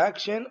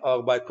faction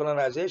or by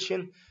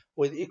colonization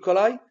with E.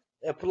 coli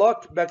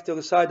block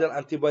bactericidal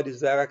antibodies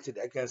directed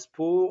against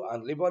pore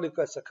and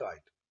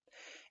lipo-oligosaccharide.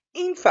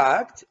 In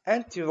fact,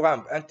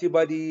 anti-RAMP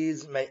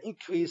antibodies may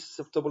increase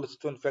susceptibility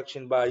to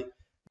infection by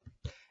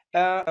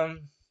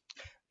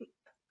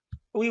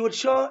we will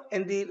show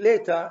in the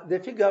later the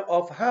figure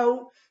of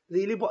how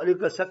the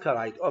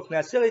lipo-oligosaccharide of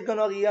Neisseria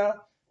gonorrhea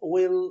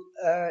will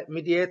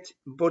mediate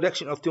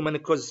production of two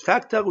causes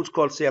factor, which is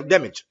called cell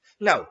damage.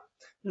 Now,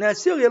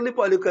 Neisseria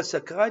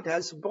lipo-oligosaccharide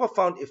has a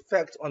profound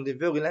effect on the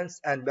virulence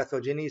and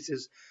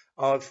pathogenesis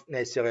of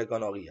Neisseria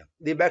gonorrhea.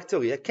 The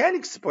bacteria can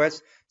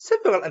express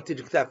several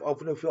antigenic types of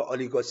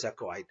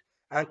lipo-oligosaccharide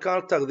and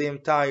counter them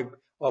type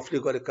of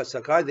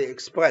lipo-oligosaccharide they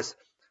express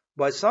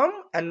by some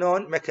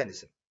unknown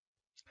mechanism.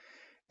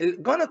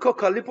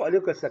 Gonococcal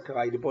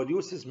lipo-oligosaccharide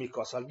produces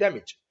mucosal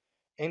damage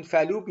in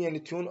fallopian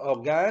tube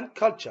organ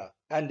culture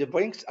and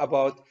brings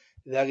about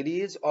the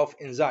release of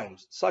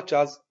enzymes such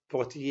as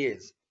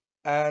protease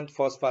and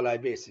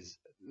phospholipases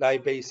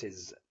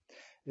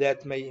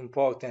that may be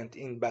important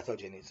in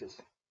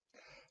pathogenesis.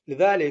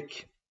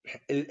 لذلك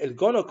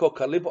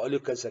الgonococcal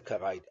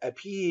lipo-oligosaccharide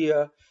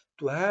appear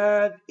to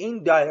have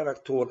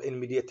indirect role in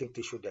mediating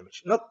tissue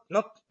damage, not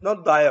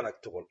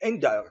direct role,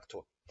 indirect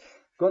role.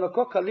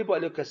 Gonococcal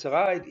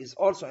lipo-oligosaccharide is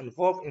also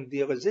involved in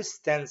the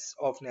resistance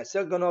of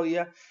Neisseria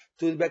gonorrhea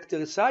to the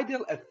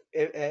bactericidal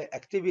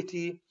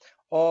activity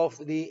of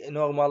the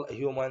normal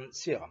human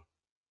serum.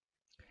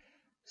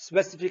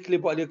 Specific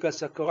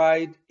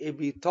lipo-oligosaccharide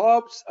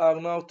epitopes are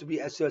known to be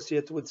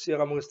associated with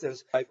serum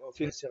resistance type of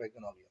Neisseria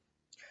gonorrhea.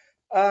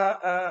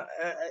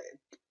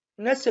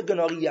 Neisseria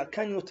gonorrhea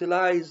can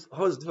utilize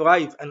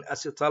host-derived and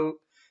acetyl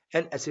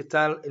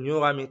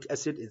uramic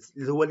acid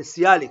اللي هو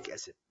السياليك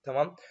acid,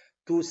 تمام,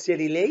 to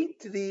cellulate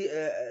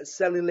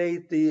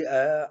the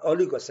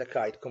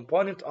oligosaccharide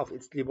component of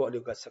its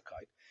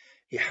lipo-oligosaccharide.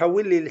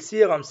 يحول لي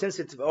السيرم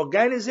sensitive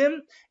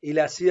organism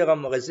إلى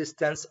serum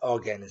resistance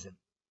organism.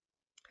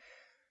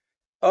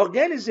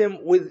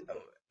 Organism with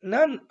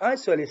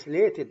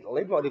non-isolated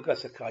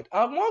lipo-oligosaccharide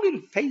are more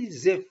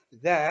invasive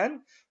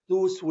than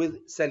those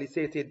with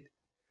cellulated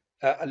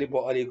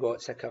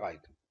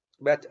lipo-oligosaccharide.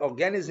 But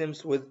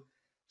organisms with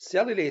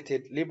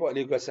cellulated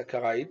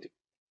lipo-oligosaccharide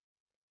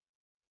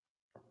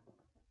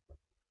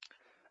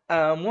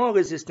are more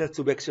resistant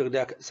to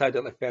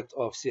bactericidal effect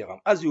of serum,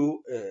 as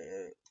you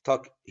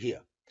talk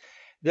here.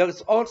 There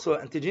is also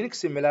antigenic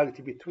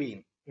similarity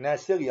between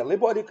Neisseria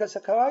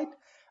lipo-oligosaccharide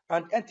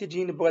and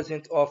antigen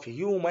present of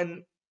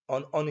human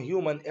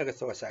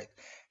erythrocyte.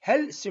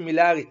 هل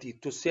similarity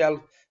to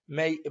cell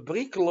may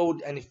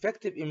preclude an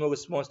effective immune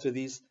response to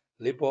these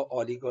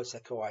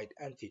lipo-oligosaccharide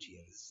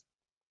antigens?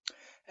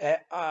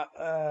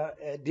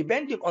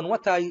 Depending on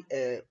what I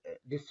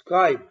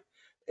describe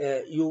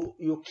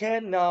you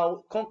can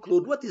now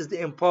conclude what is the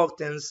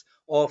importance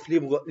of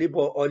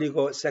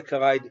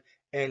lipo-oligosaccharide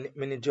in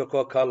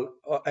meningococcal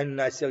and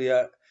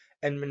Neisseria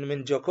and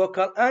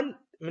meningococcal and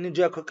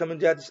meningococcal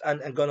meningitis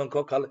and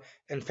gonococcal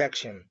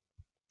infection.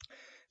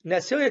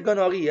 Neisseria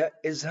gonorrhea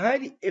is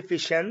highly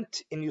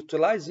efficient in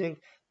utilizing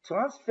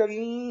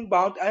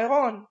transferrin-bound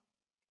iron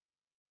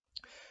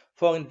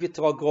for in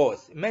vitro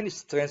growth. Many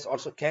strains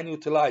also can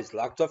utilize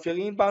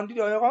lactoferrin-bound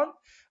iron,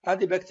 and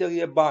the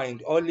bacteria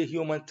bind only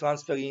human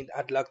transferrin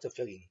and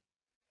lactoferrin.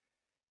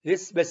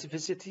 This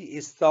specificity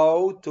is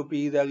thought to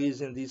be the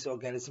reason these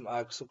organisms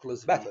are so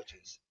close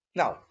pathogens.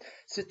 Now,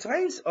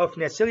 strains of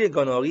Neisseria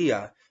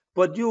gonorrhea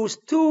produce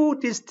two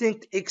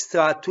distinct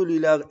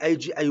extracellular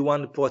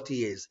AGI1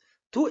 proteases,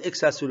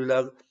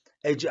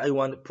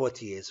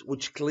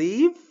 which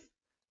cleave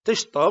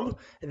تشطب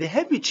the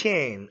heavy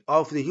chain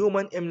of the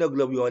human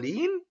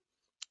immunoglobulin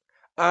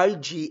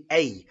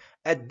IgA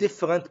at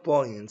different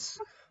points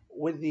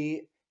with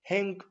the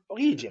Heng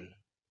region.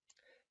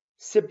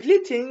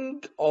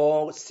 Splitting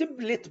or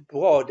split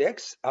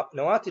products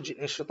نواتج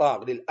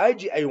الانشطار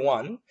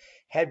للIgA1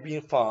 have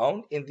been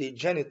found in the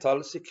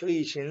genital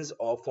secretions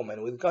of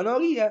women with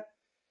gonorrhea.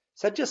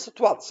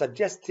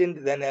 Suggesting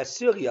the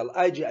Neisseria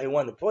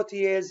IgA1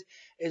 protease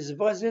is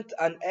present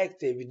and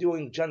active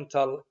during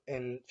genital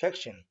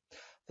infection.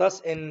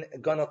 Thus, in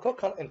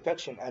gonococcal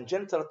infection and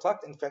genital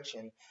tract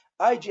infection,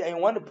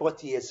 IgA1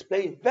 protease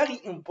play a very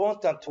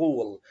important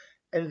role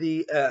in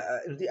the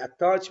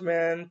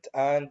attachment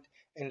and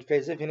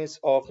invasiveness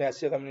of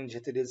Neisseria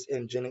meningitidis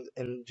in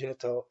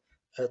genital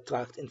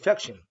tract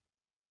infection.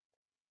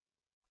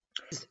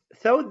 It's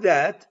thought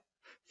that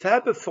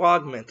Fab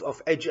fragment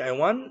of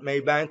AGI1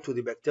 may bind to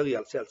the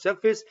bacterial cell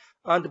surface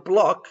and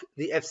block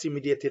the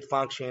Fc-mediated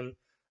function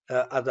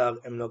other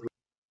immunoglobulins.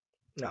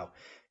 Now,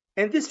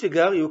 in this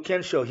figure, you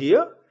can show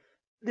here,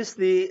 this is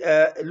the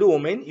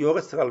lumen,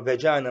 urethral,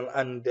 vaginal,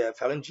 and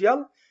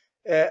pharyngeal.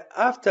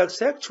 After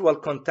sexual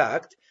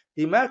contact,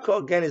 the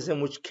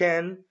microorganism which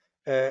can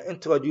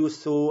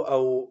introduce through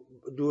or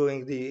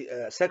during the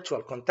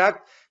sexual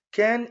contact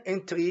can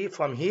enter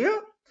from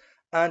here,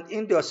 and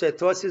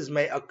endocytosis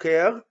may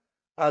occur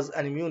as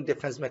an immune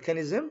defense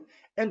mechanism.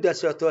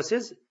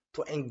 Endocytosis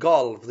to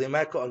engulf the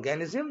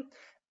microorganism,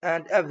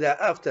 and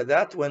after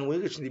that, when we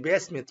reach the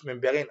basement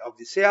membrane of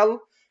the cell,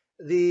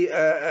 the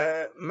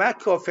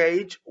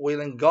macrophage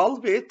will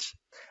engulf it,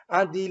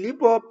 and the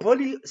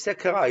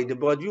lipopolysaccharide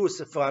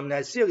produced from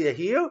Neisseria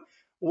here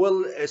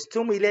will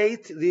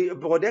stimulate the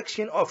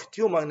production of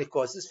tumor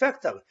necrosis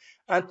factor.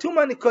 And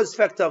tumor necrosis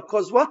factor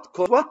cause what?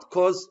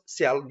 Cause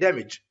cell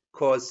damage.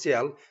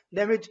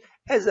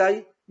 As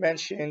I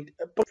mentioned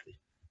briefly.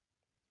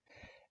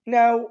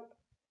 Now,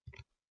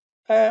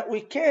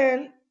 we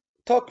can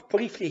talk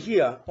briefly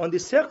here on the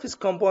surface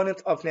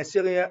component of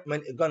Neisseria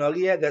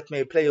gonorrhea that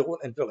may play a role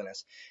in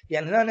virulence.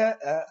 يعني هنا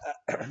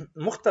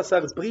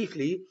مختصر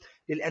briefly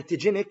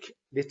للانتيجينيك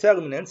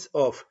determinants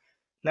of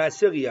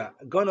Neisseria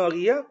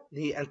gonorrhea,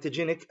 the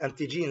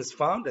antigens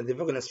found and the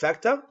virulence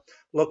factor,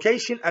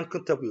 location and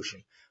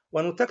contribution.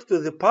 When we talk to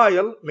the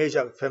pile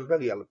major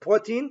familial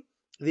protein,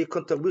 the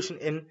contribution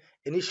in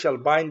initial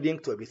binding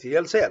to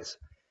epithelial cells.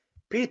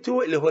 P2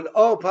 اللي هو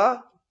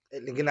الأوبا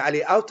اللي قلنا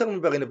عليه outer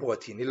membrane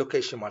protein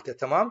اللوكيشن مالته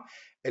تمام.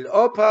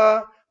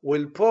 الأوبا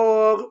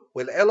والبور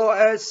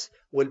والLOS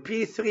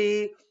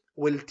والP3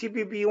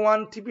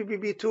 والTBB1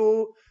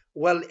 TBB2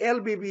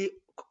 والLBB,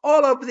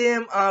 all of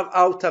them are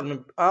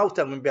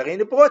outer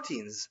membrane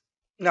proteins.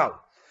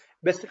 Now,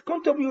 but the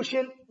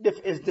contribution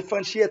is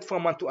differentiated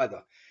from one to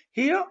other.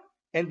 Here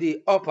in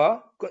the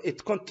OPA,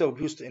 it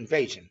contributes to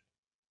invasion.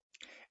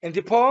 In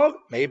the pore,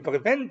 may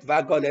prevent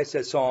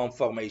vagolysosomes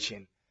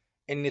formation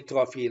in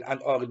neutrophil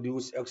and or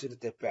reduce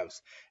oxidative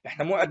pulse.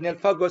 احنا مو عندنا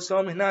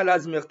الفاجوسوم هنا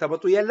لازم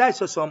يرتبط ويا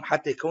اللايسوسوم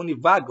حتى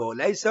يكون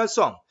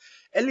فاجولايسوسوم.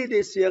 اللي دي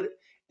يصير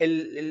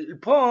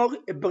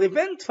البور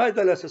prevent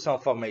vagolysosom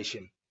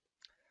formation.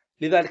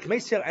 لذلك ما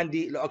يصير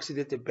عندي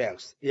الاوكسيديتيف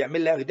بيرس،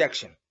 يعمل له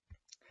ريدكشن.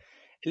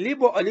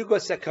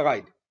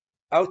 الليبو-اوليغوساكرايد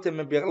outer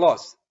membrane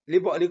loss,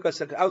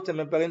 outer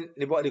membrane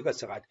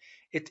lipo-oligosaccharide,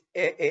 it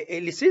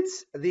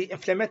elicits the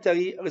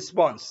inflammatory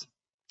response,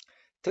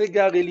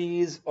 trigger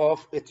release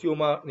of a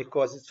tumor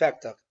necrosis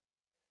factor.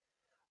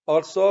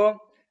 Also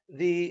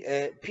the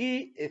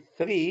P3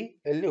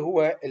 اللي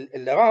هو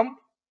الرامب,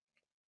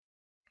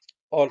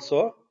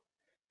 also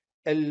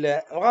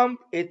الرامب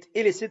it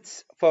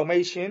elicits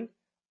formation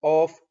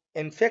of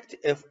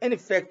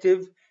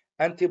ineffective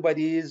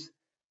antibodies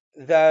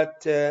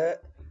that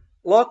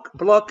block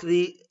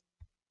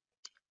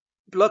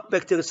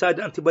bactericide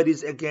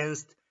antibodies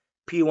against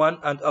P1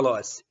 and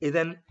LOS.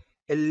 إذن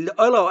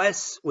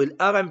LOS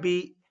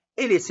والRMB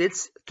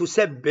elicits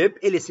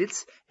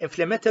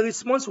inflammatory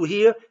response,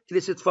 وهي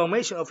elicits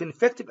formation of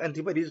effective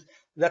antibodies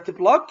that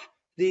block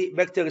the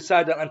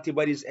bactericidal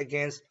antibodies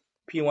against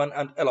P1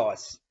 and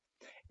LOS.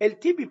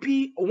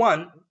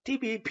 TBP1,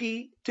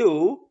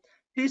 TBP2,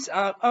 these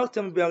are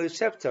outer membrane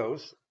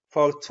receptors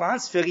for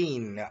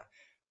transferrin,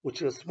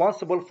 which is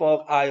responsible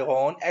for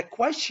iron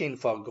acquisition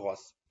for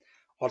growth.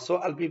 Also,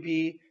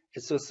 LBP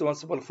is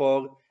responsible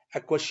for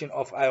acquisition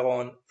of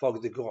iron for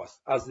the growth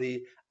as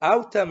the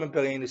outer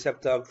membrane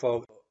receptor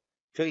for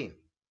ferrin.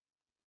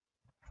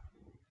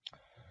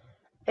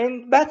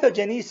 In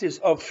pathogenesis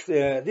of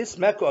this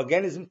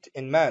microorganism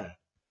in man,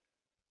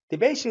 the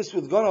patients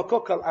with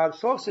gonococcal are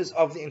sources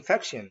of the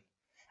infection,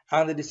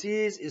 and the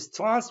disease is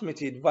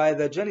transmitted by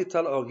the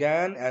genital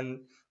organ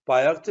and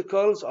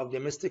particles of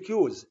domestic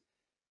use,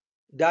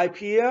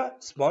 diarrhea,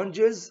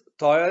 sponges,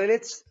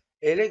 toilets,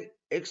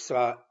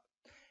 etc.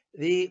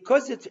 The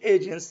causative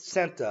agents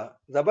center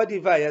the body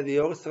via the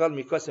urethral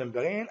mucous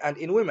membrane, and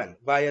in women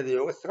via the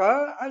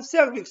urethra and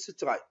cervix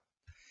striae.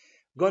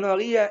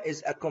 Gonorrhea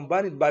is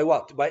accompanied by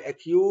what? By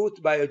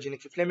acute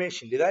biogenic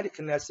inflammation. لذلك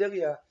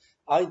النيسيريا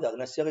أيضا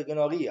نيسيريا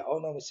جونوريا أو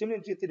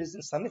meningitidis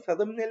نصنفها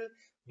ضمن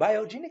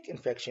البيوجينيك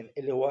infection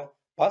اللي هو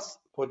pus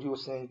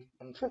producing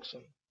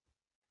infection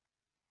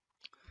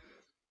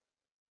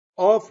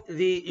of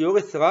the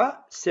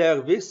urethra,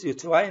 cervix,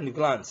 uterine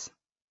glands,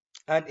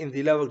 and in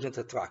the lower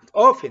genital tract.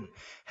 Often,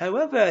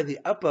 however, the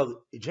upper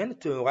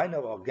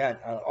genitourinary organ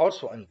are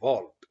also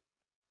involved.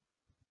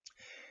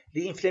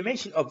 The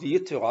inflammation of the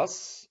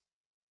uterus,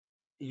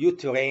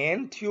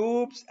 uterine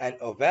tubes, and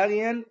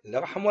ovarian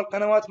الرحم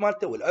والقنوات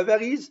مالته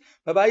والovaries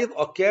مبايض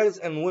occurs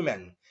in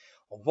women.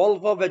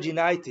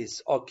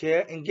 Vulvovaginitis occur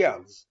in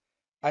girls,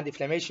 and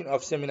inflammation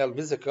of seminal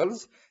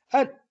vesicles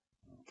and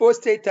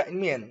prostata in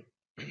men.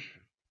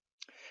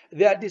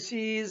 The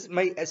disease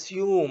may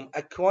assume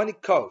a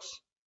chronic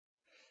course.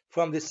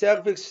 From the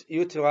cervix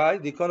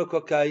uteri, the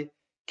gonococci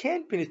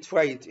can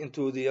penetrate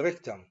into the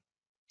rectum.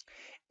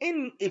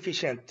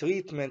 Inefficient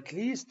treatment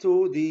leads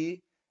to the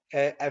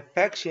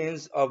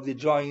affections of the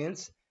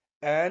joints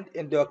and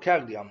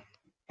endocardium,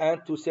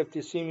 and to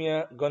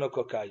septicemia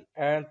gonococci,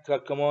 and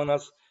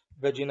Trichomonas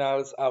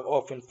vaginalis are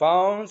often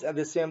found at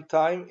the same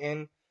time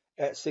in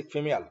sick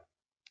female.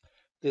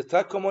 The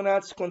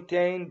trichomonads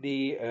contain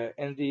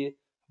in the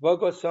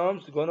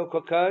vagosomes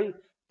gonococci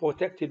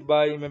protected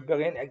by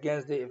membrane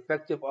against the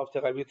effective of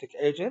therapeutic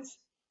agents.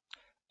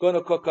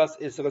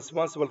 Gonococcus is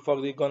responsible for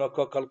the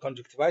gonococcal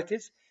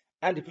conjunctivitis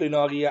and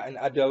plenorrhea in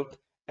adult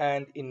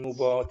and in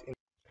newborn.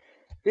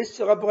 This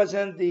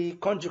represents the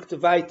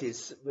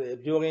conjunctivitis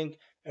during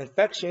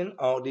infection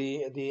or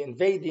the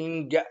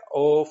invading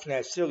of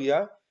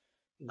Neisseria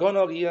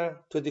gonorrhea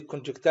to the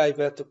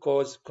conjunctiva to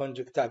cause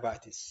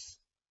conjunctivitis.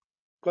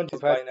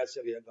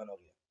 Neisseria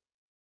gonorrhea.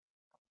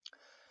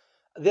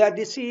 The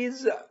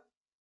disease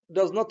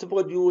does not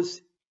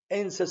produce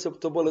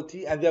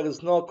insusceptibility, and there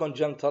is no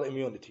congenital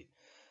immunity.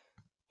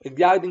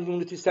 Regarding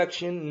immunity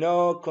section,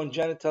 no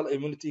congenital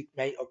immunity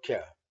may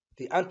occur.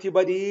 The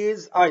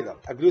antibodies, either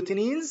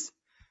agglutinins,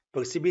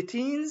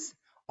 precipitins,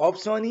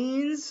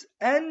 opsonins,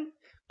 and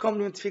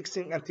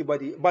complement-fixing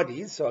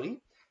antibodies,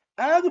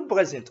 are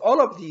present.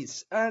 All of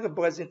these are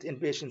present in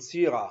patient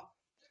sera,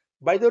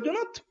 but they do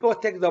not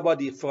protect the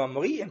body from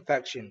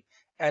reinfection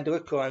and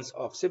recurrence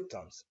of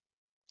symptoms.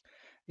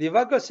 The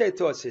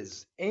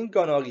phagocytosis in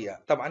gonorrhea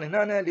طبعا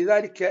هنا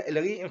لذلك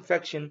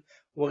reinfection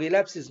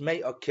relapses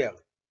may occur.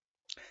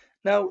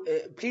 Now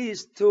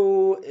please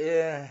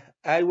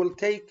I will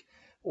take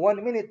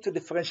 1 minute to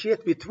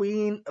differentiate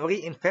between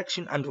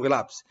reinfection and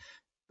relapse.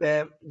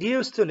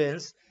 Dear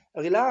students,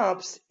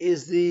 relapse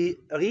is the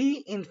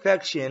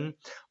reinfection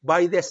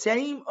by the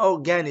same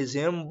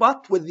organism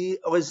but with the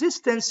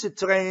resistant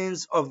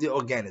strains of the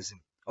organism.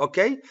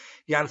 Okay?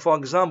 يعني for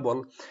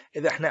example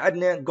إذا احنا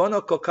عندنا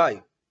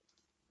gonococci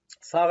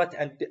صارت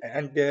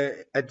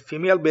عند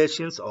female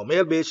patients or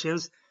male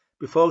patients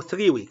before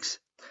 3 weeks.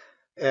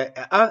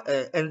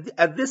 And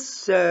at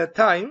this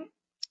time,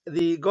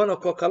 the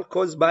gonococcal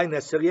caused by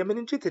Neisseria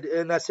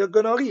meningitidis, Neisseria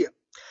gonorrhea.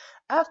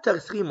 After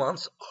 3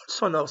 months,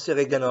 also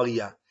Neisseria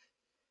gonorrhea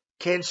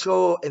can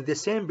show in the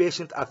same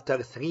patient after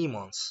 3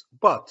 months.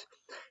 But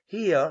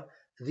here,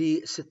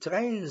 the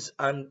strains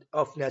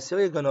of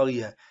Neisseria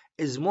gonorrhea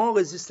is more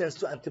resistant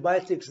to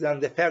antibiotics than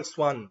the first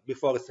one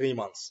before 3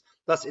 months.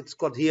 Thus, it's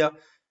called here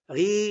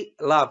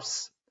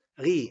relapse,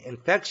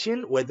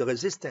 reinfection with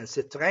resistant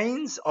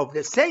strains of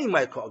the same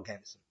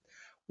microorganism.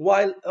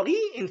 While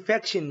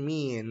reinfection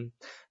means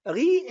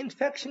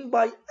reinfection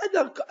by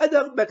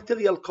other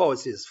bacterial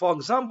causes. For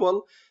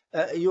example,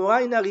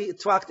 urinary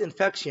tract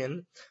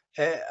infection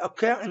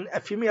occur in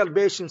female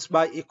patients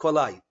by E.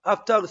 coli.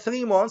 After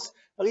 3 months,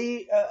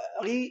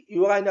 urinary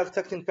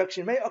tract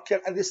infection may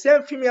occur in the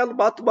same female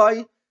but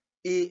by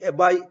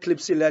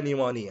Klebsiella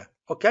pneumonia.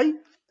 Okay?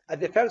 At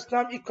the first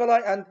time, E.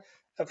 coli and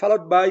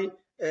followed by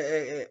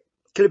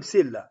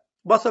Klebsiella.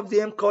 Both of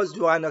them cause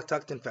urinary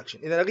tract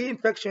infection. In a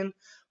reinfection,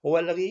 or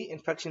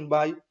reinfection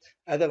by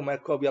other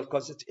microbial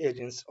causative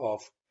agents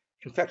of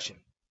infection.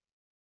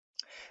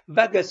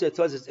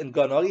 Phagocytosis in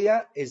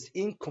gonorrhea is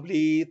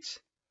incomplete.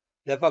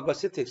 The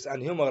phagocytics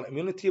and humoral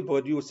immunity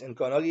produced in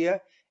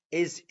gonorrhea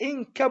is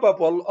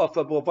incapable of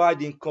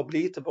providing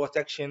complete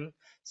protection.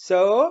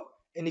 So,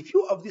 in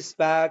view of this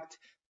fact,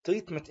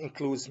 treatment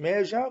includes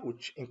measures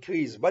which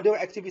increase body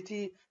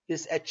activity.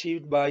 This is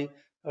achieved by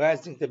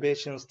raising the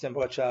patient's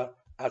temperature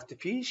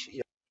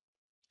artificially.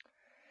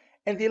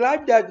 In the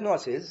live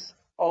diagnosis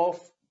of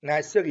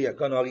Neisseria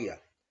gonorrhea,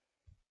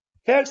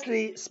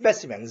 firstly,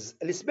 specimens.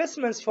 The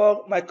specimens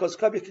for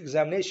microscopic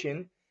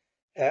examination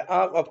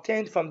are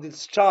obtained from the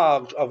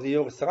discharge of the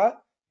urethra,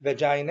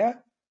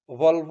 vagina,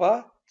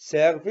 vulva,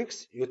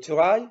 cervix,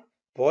 uteri,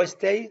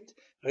 prostate,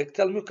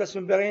 rectal mucous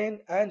membrane,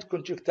 and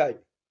conjunctiva.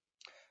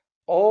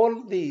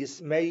 All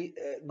these may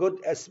good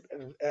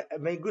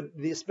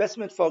the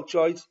specimen for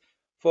choice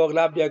for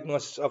lab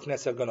diagnosis of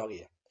Neisseria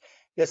gonorrhea.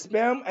 The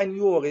sperm and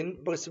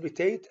urine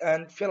precipitate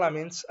and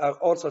filaments are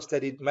also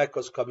studied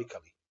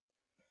microscopically.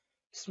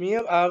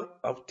 Smears are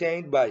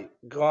obtained by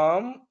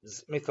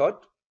Graham's method.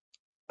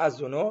 As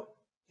you know,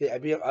 they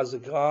appear as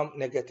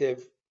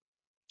gram-negative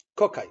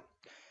cocci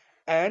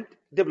and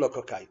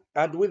diplococci,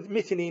 and with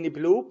methylene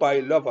blue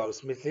by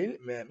Lover's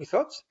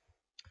methods.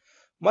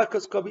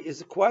 Microscopy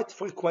is quite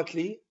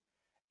frequently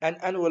an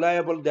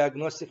unreliable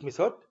diagnostic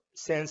method,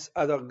 since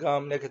other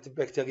gram-negative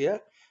bacteria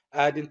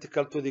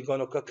identical to the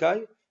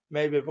gonococci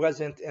may be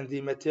present in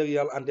the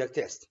material under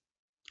test.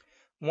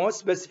 Most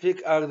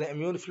specific are the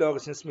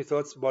immunofluorescence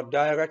methods, both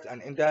direct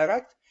and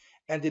indirect.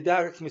 And the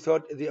direct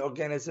method, the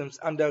organisms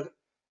under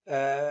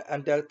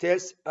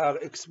test are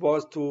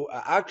exposed to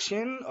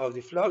action of the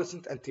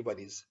fluorescent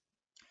antibodies.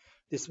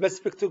 The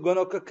specific to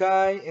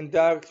gonococci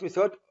indirect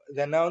method,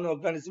 the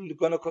non-organism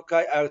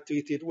gonococci are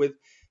treated with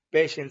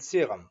patient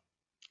serum.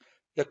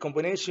 The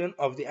combination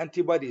of the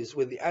antibodies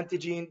with the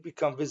antigen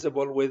become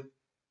visible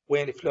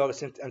when the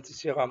fluorescent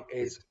antiserum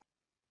is.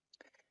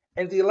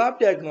 In the lab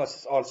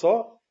diagnosis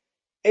also,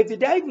 if the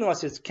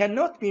diagnosis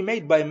cannot be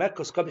made by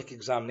microscopic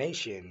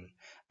examination,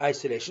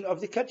 isolation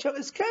of the culture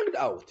is carried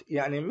out.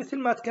 يعني مثل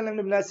ما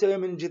تكلمنا بنيسيريا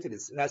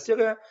meningitidis،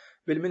 نيسيريا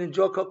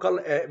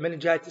بالمننجوكوكال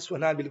meningitis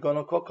وهنا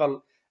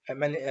بالجونوكوكال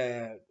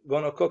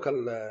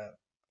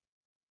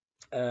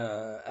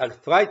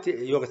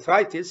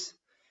urethritis.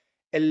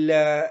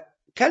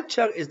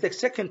 Culture is the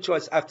second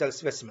choice after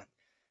specimen.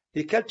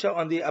 The culture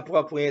on the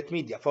appropriate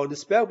media. For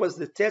this purpose,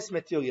 the test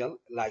material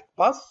like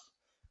pus,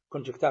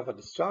 conjunctival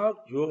discharge,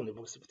 urine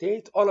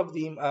precipitate, all of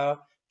them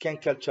can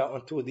culture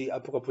onto the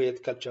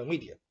appropriate culture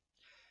media.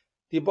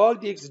 The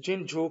Baldix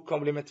gingival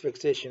complement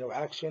fixation or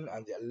action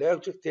and the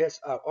allergic tests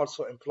are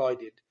also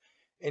employed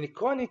in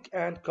chronic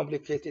and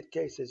complicated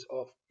cases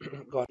of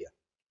gonorrhea.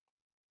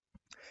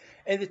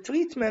 In the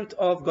treatment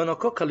of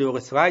gonococcal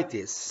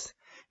urethritis,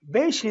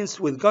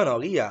 patients with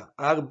gonorrhea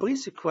are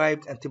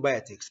prescribed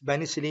antibiotics,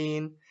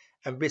 penicillin,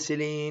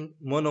 ampicillin,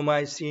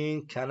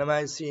 monomycin,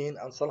 kanamycin,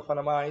 and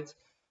sulfonamides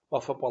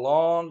of a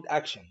prolonged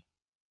action.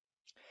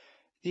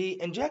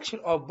 The injection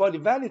of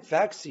polyvalent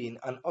vaccine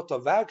and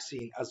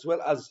autovaccine as well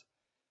as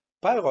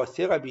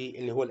pyrotherapy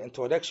اللي هو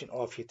introduction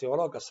of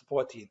heterologous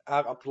protein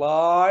are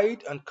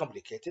applied in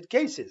complicated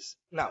cases.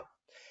 Now,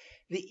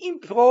 the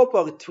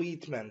improper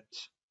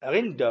treatment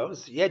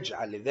renders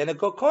يجعل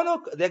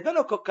the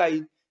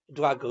gonococci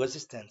drug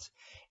resistance.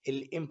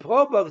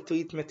 الامبروبر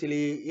treatment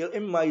اللي يا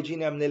اما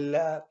يجينا من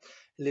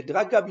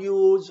drug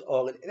abuse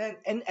or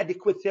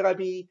inadequate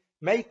therapy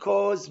may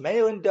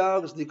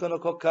render the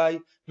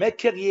gonococci, may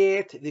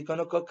create the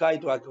gonococci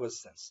drug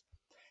resistance.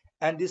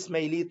 And this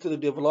may lead to the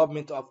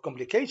development of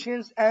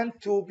complications and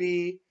to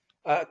be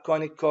a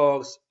chronic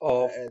course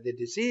of the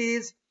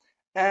disease.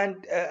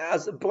 And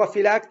as a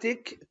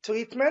prophylactic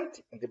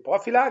treatment, the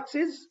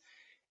prophylaxis,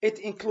 it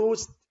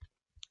includes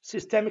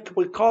systemic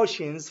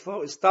precautions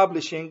for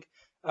establishing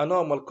a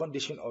normal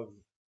condition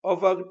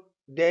of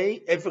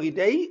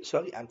everyday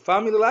and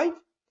family life,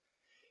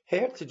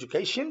 health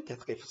education,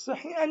 تثقيف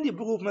الصحي, and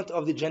improvement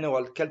of the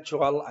general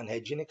cultural and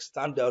hygienic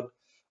standard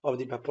of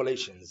the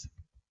populations.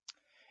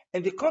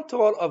 In the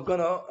control of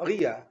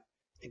gonorrhea,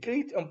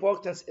 great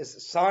importance is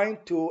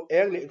assigned to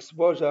early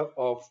exposure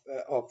of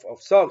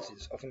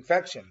sources of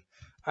infection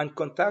and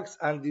contacts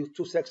and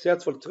to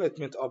successful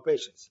treatment of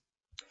patients.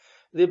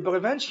 The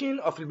prevention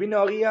of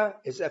gonorrhea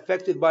is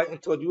affected by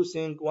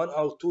introducing 1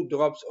 or 2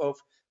 drops of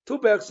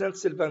 2%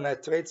 silver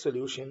nitrate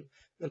solution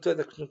into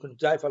the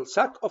conjunctival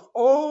sac of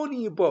all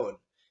newborn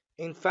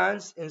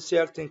infants. In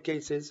certain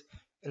cases,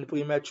 in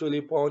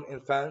prematurely born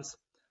infants,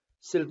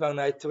 silver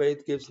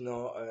nitrate gives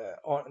no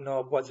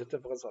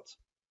positive results.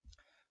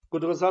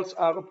 Good results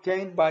are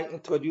obtained by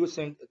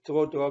introducing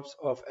 2 drops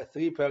of a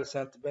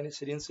 3%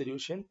 penicillin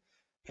solution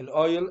in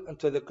oil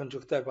into the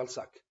conjunctival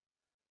sac.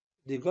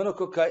 The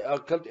gonococci are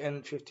killed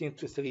in 15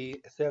 to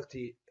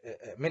 30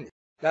 minutes.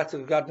 That's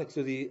regarding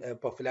to the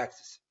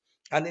prophylaxis.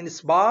 And in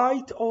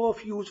spite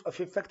of use of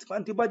effective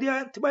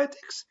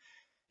antibiotics,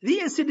 the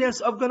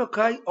incidence of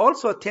gonococci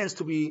also tends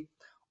to be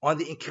on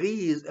the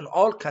increase in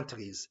all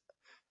countries.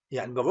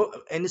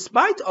 In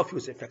spite of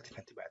use of effective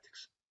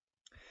antibiotics.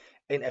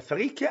 In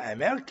Africa,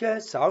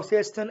 America,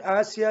 Southeastern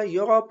Asia,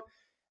 Europe,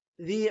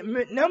 the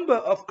number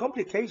of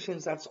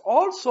complications has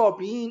also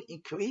been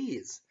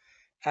increased.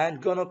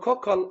 And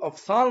gonococcal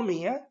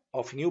ophthalmia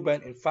of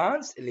newborn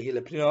infants, اللي هي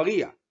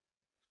البلينوريا,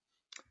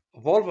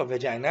 vulvar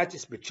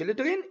vaginitis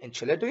in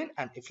children,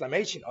 and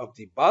inflammation of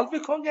the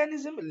pelvic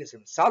organism, اللي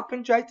اسمه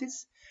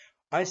salpingitis,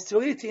 and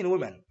sterility in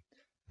women.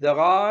 The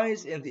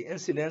rise in the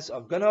incidence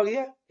of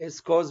gonorrhea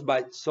is caused by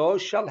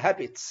social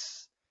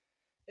habits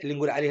اللي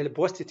نقول عليها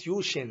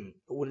prostitution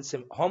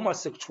ونسمي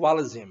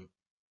homosexualism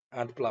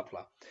and blah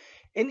blah.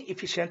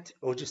 Inefficient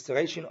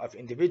registration of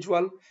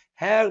individual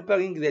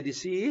harboring the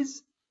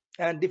disease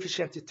and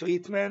deficient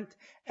treatment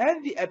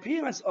and the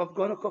appearance of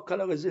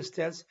gonococcal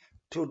resistance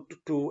to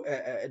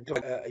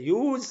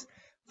use.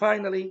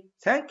 Finally,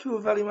 thank you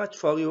very much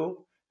for your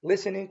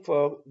listening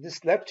for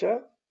this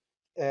lecture,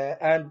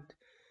 and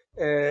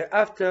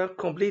after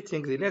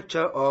completing the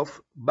lecture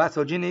of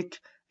pathogenic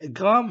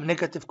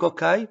gram-negative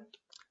cocci,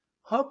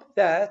 hope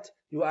that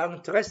you are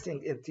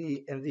interested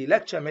in the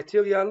lecture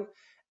material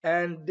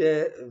and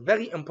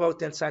very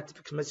important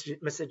scientific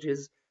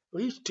messages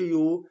reach to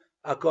you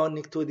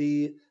according to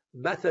the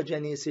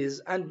pathogenesis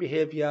and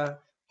behavior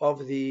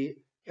of the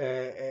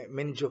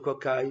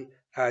meningococci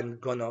and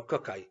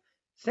gonococci.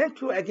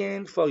 Thank you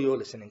again for your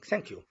listening.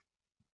 Thank you.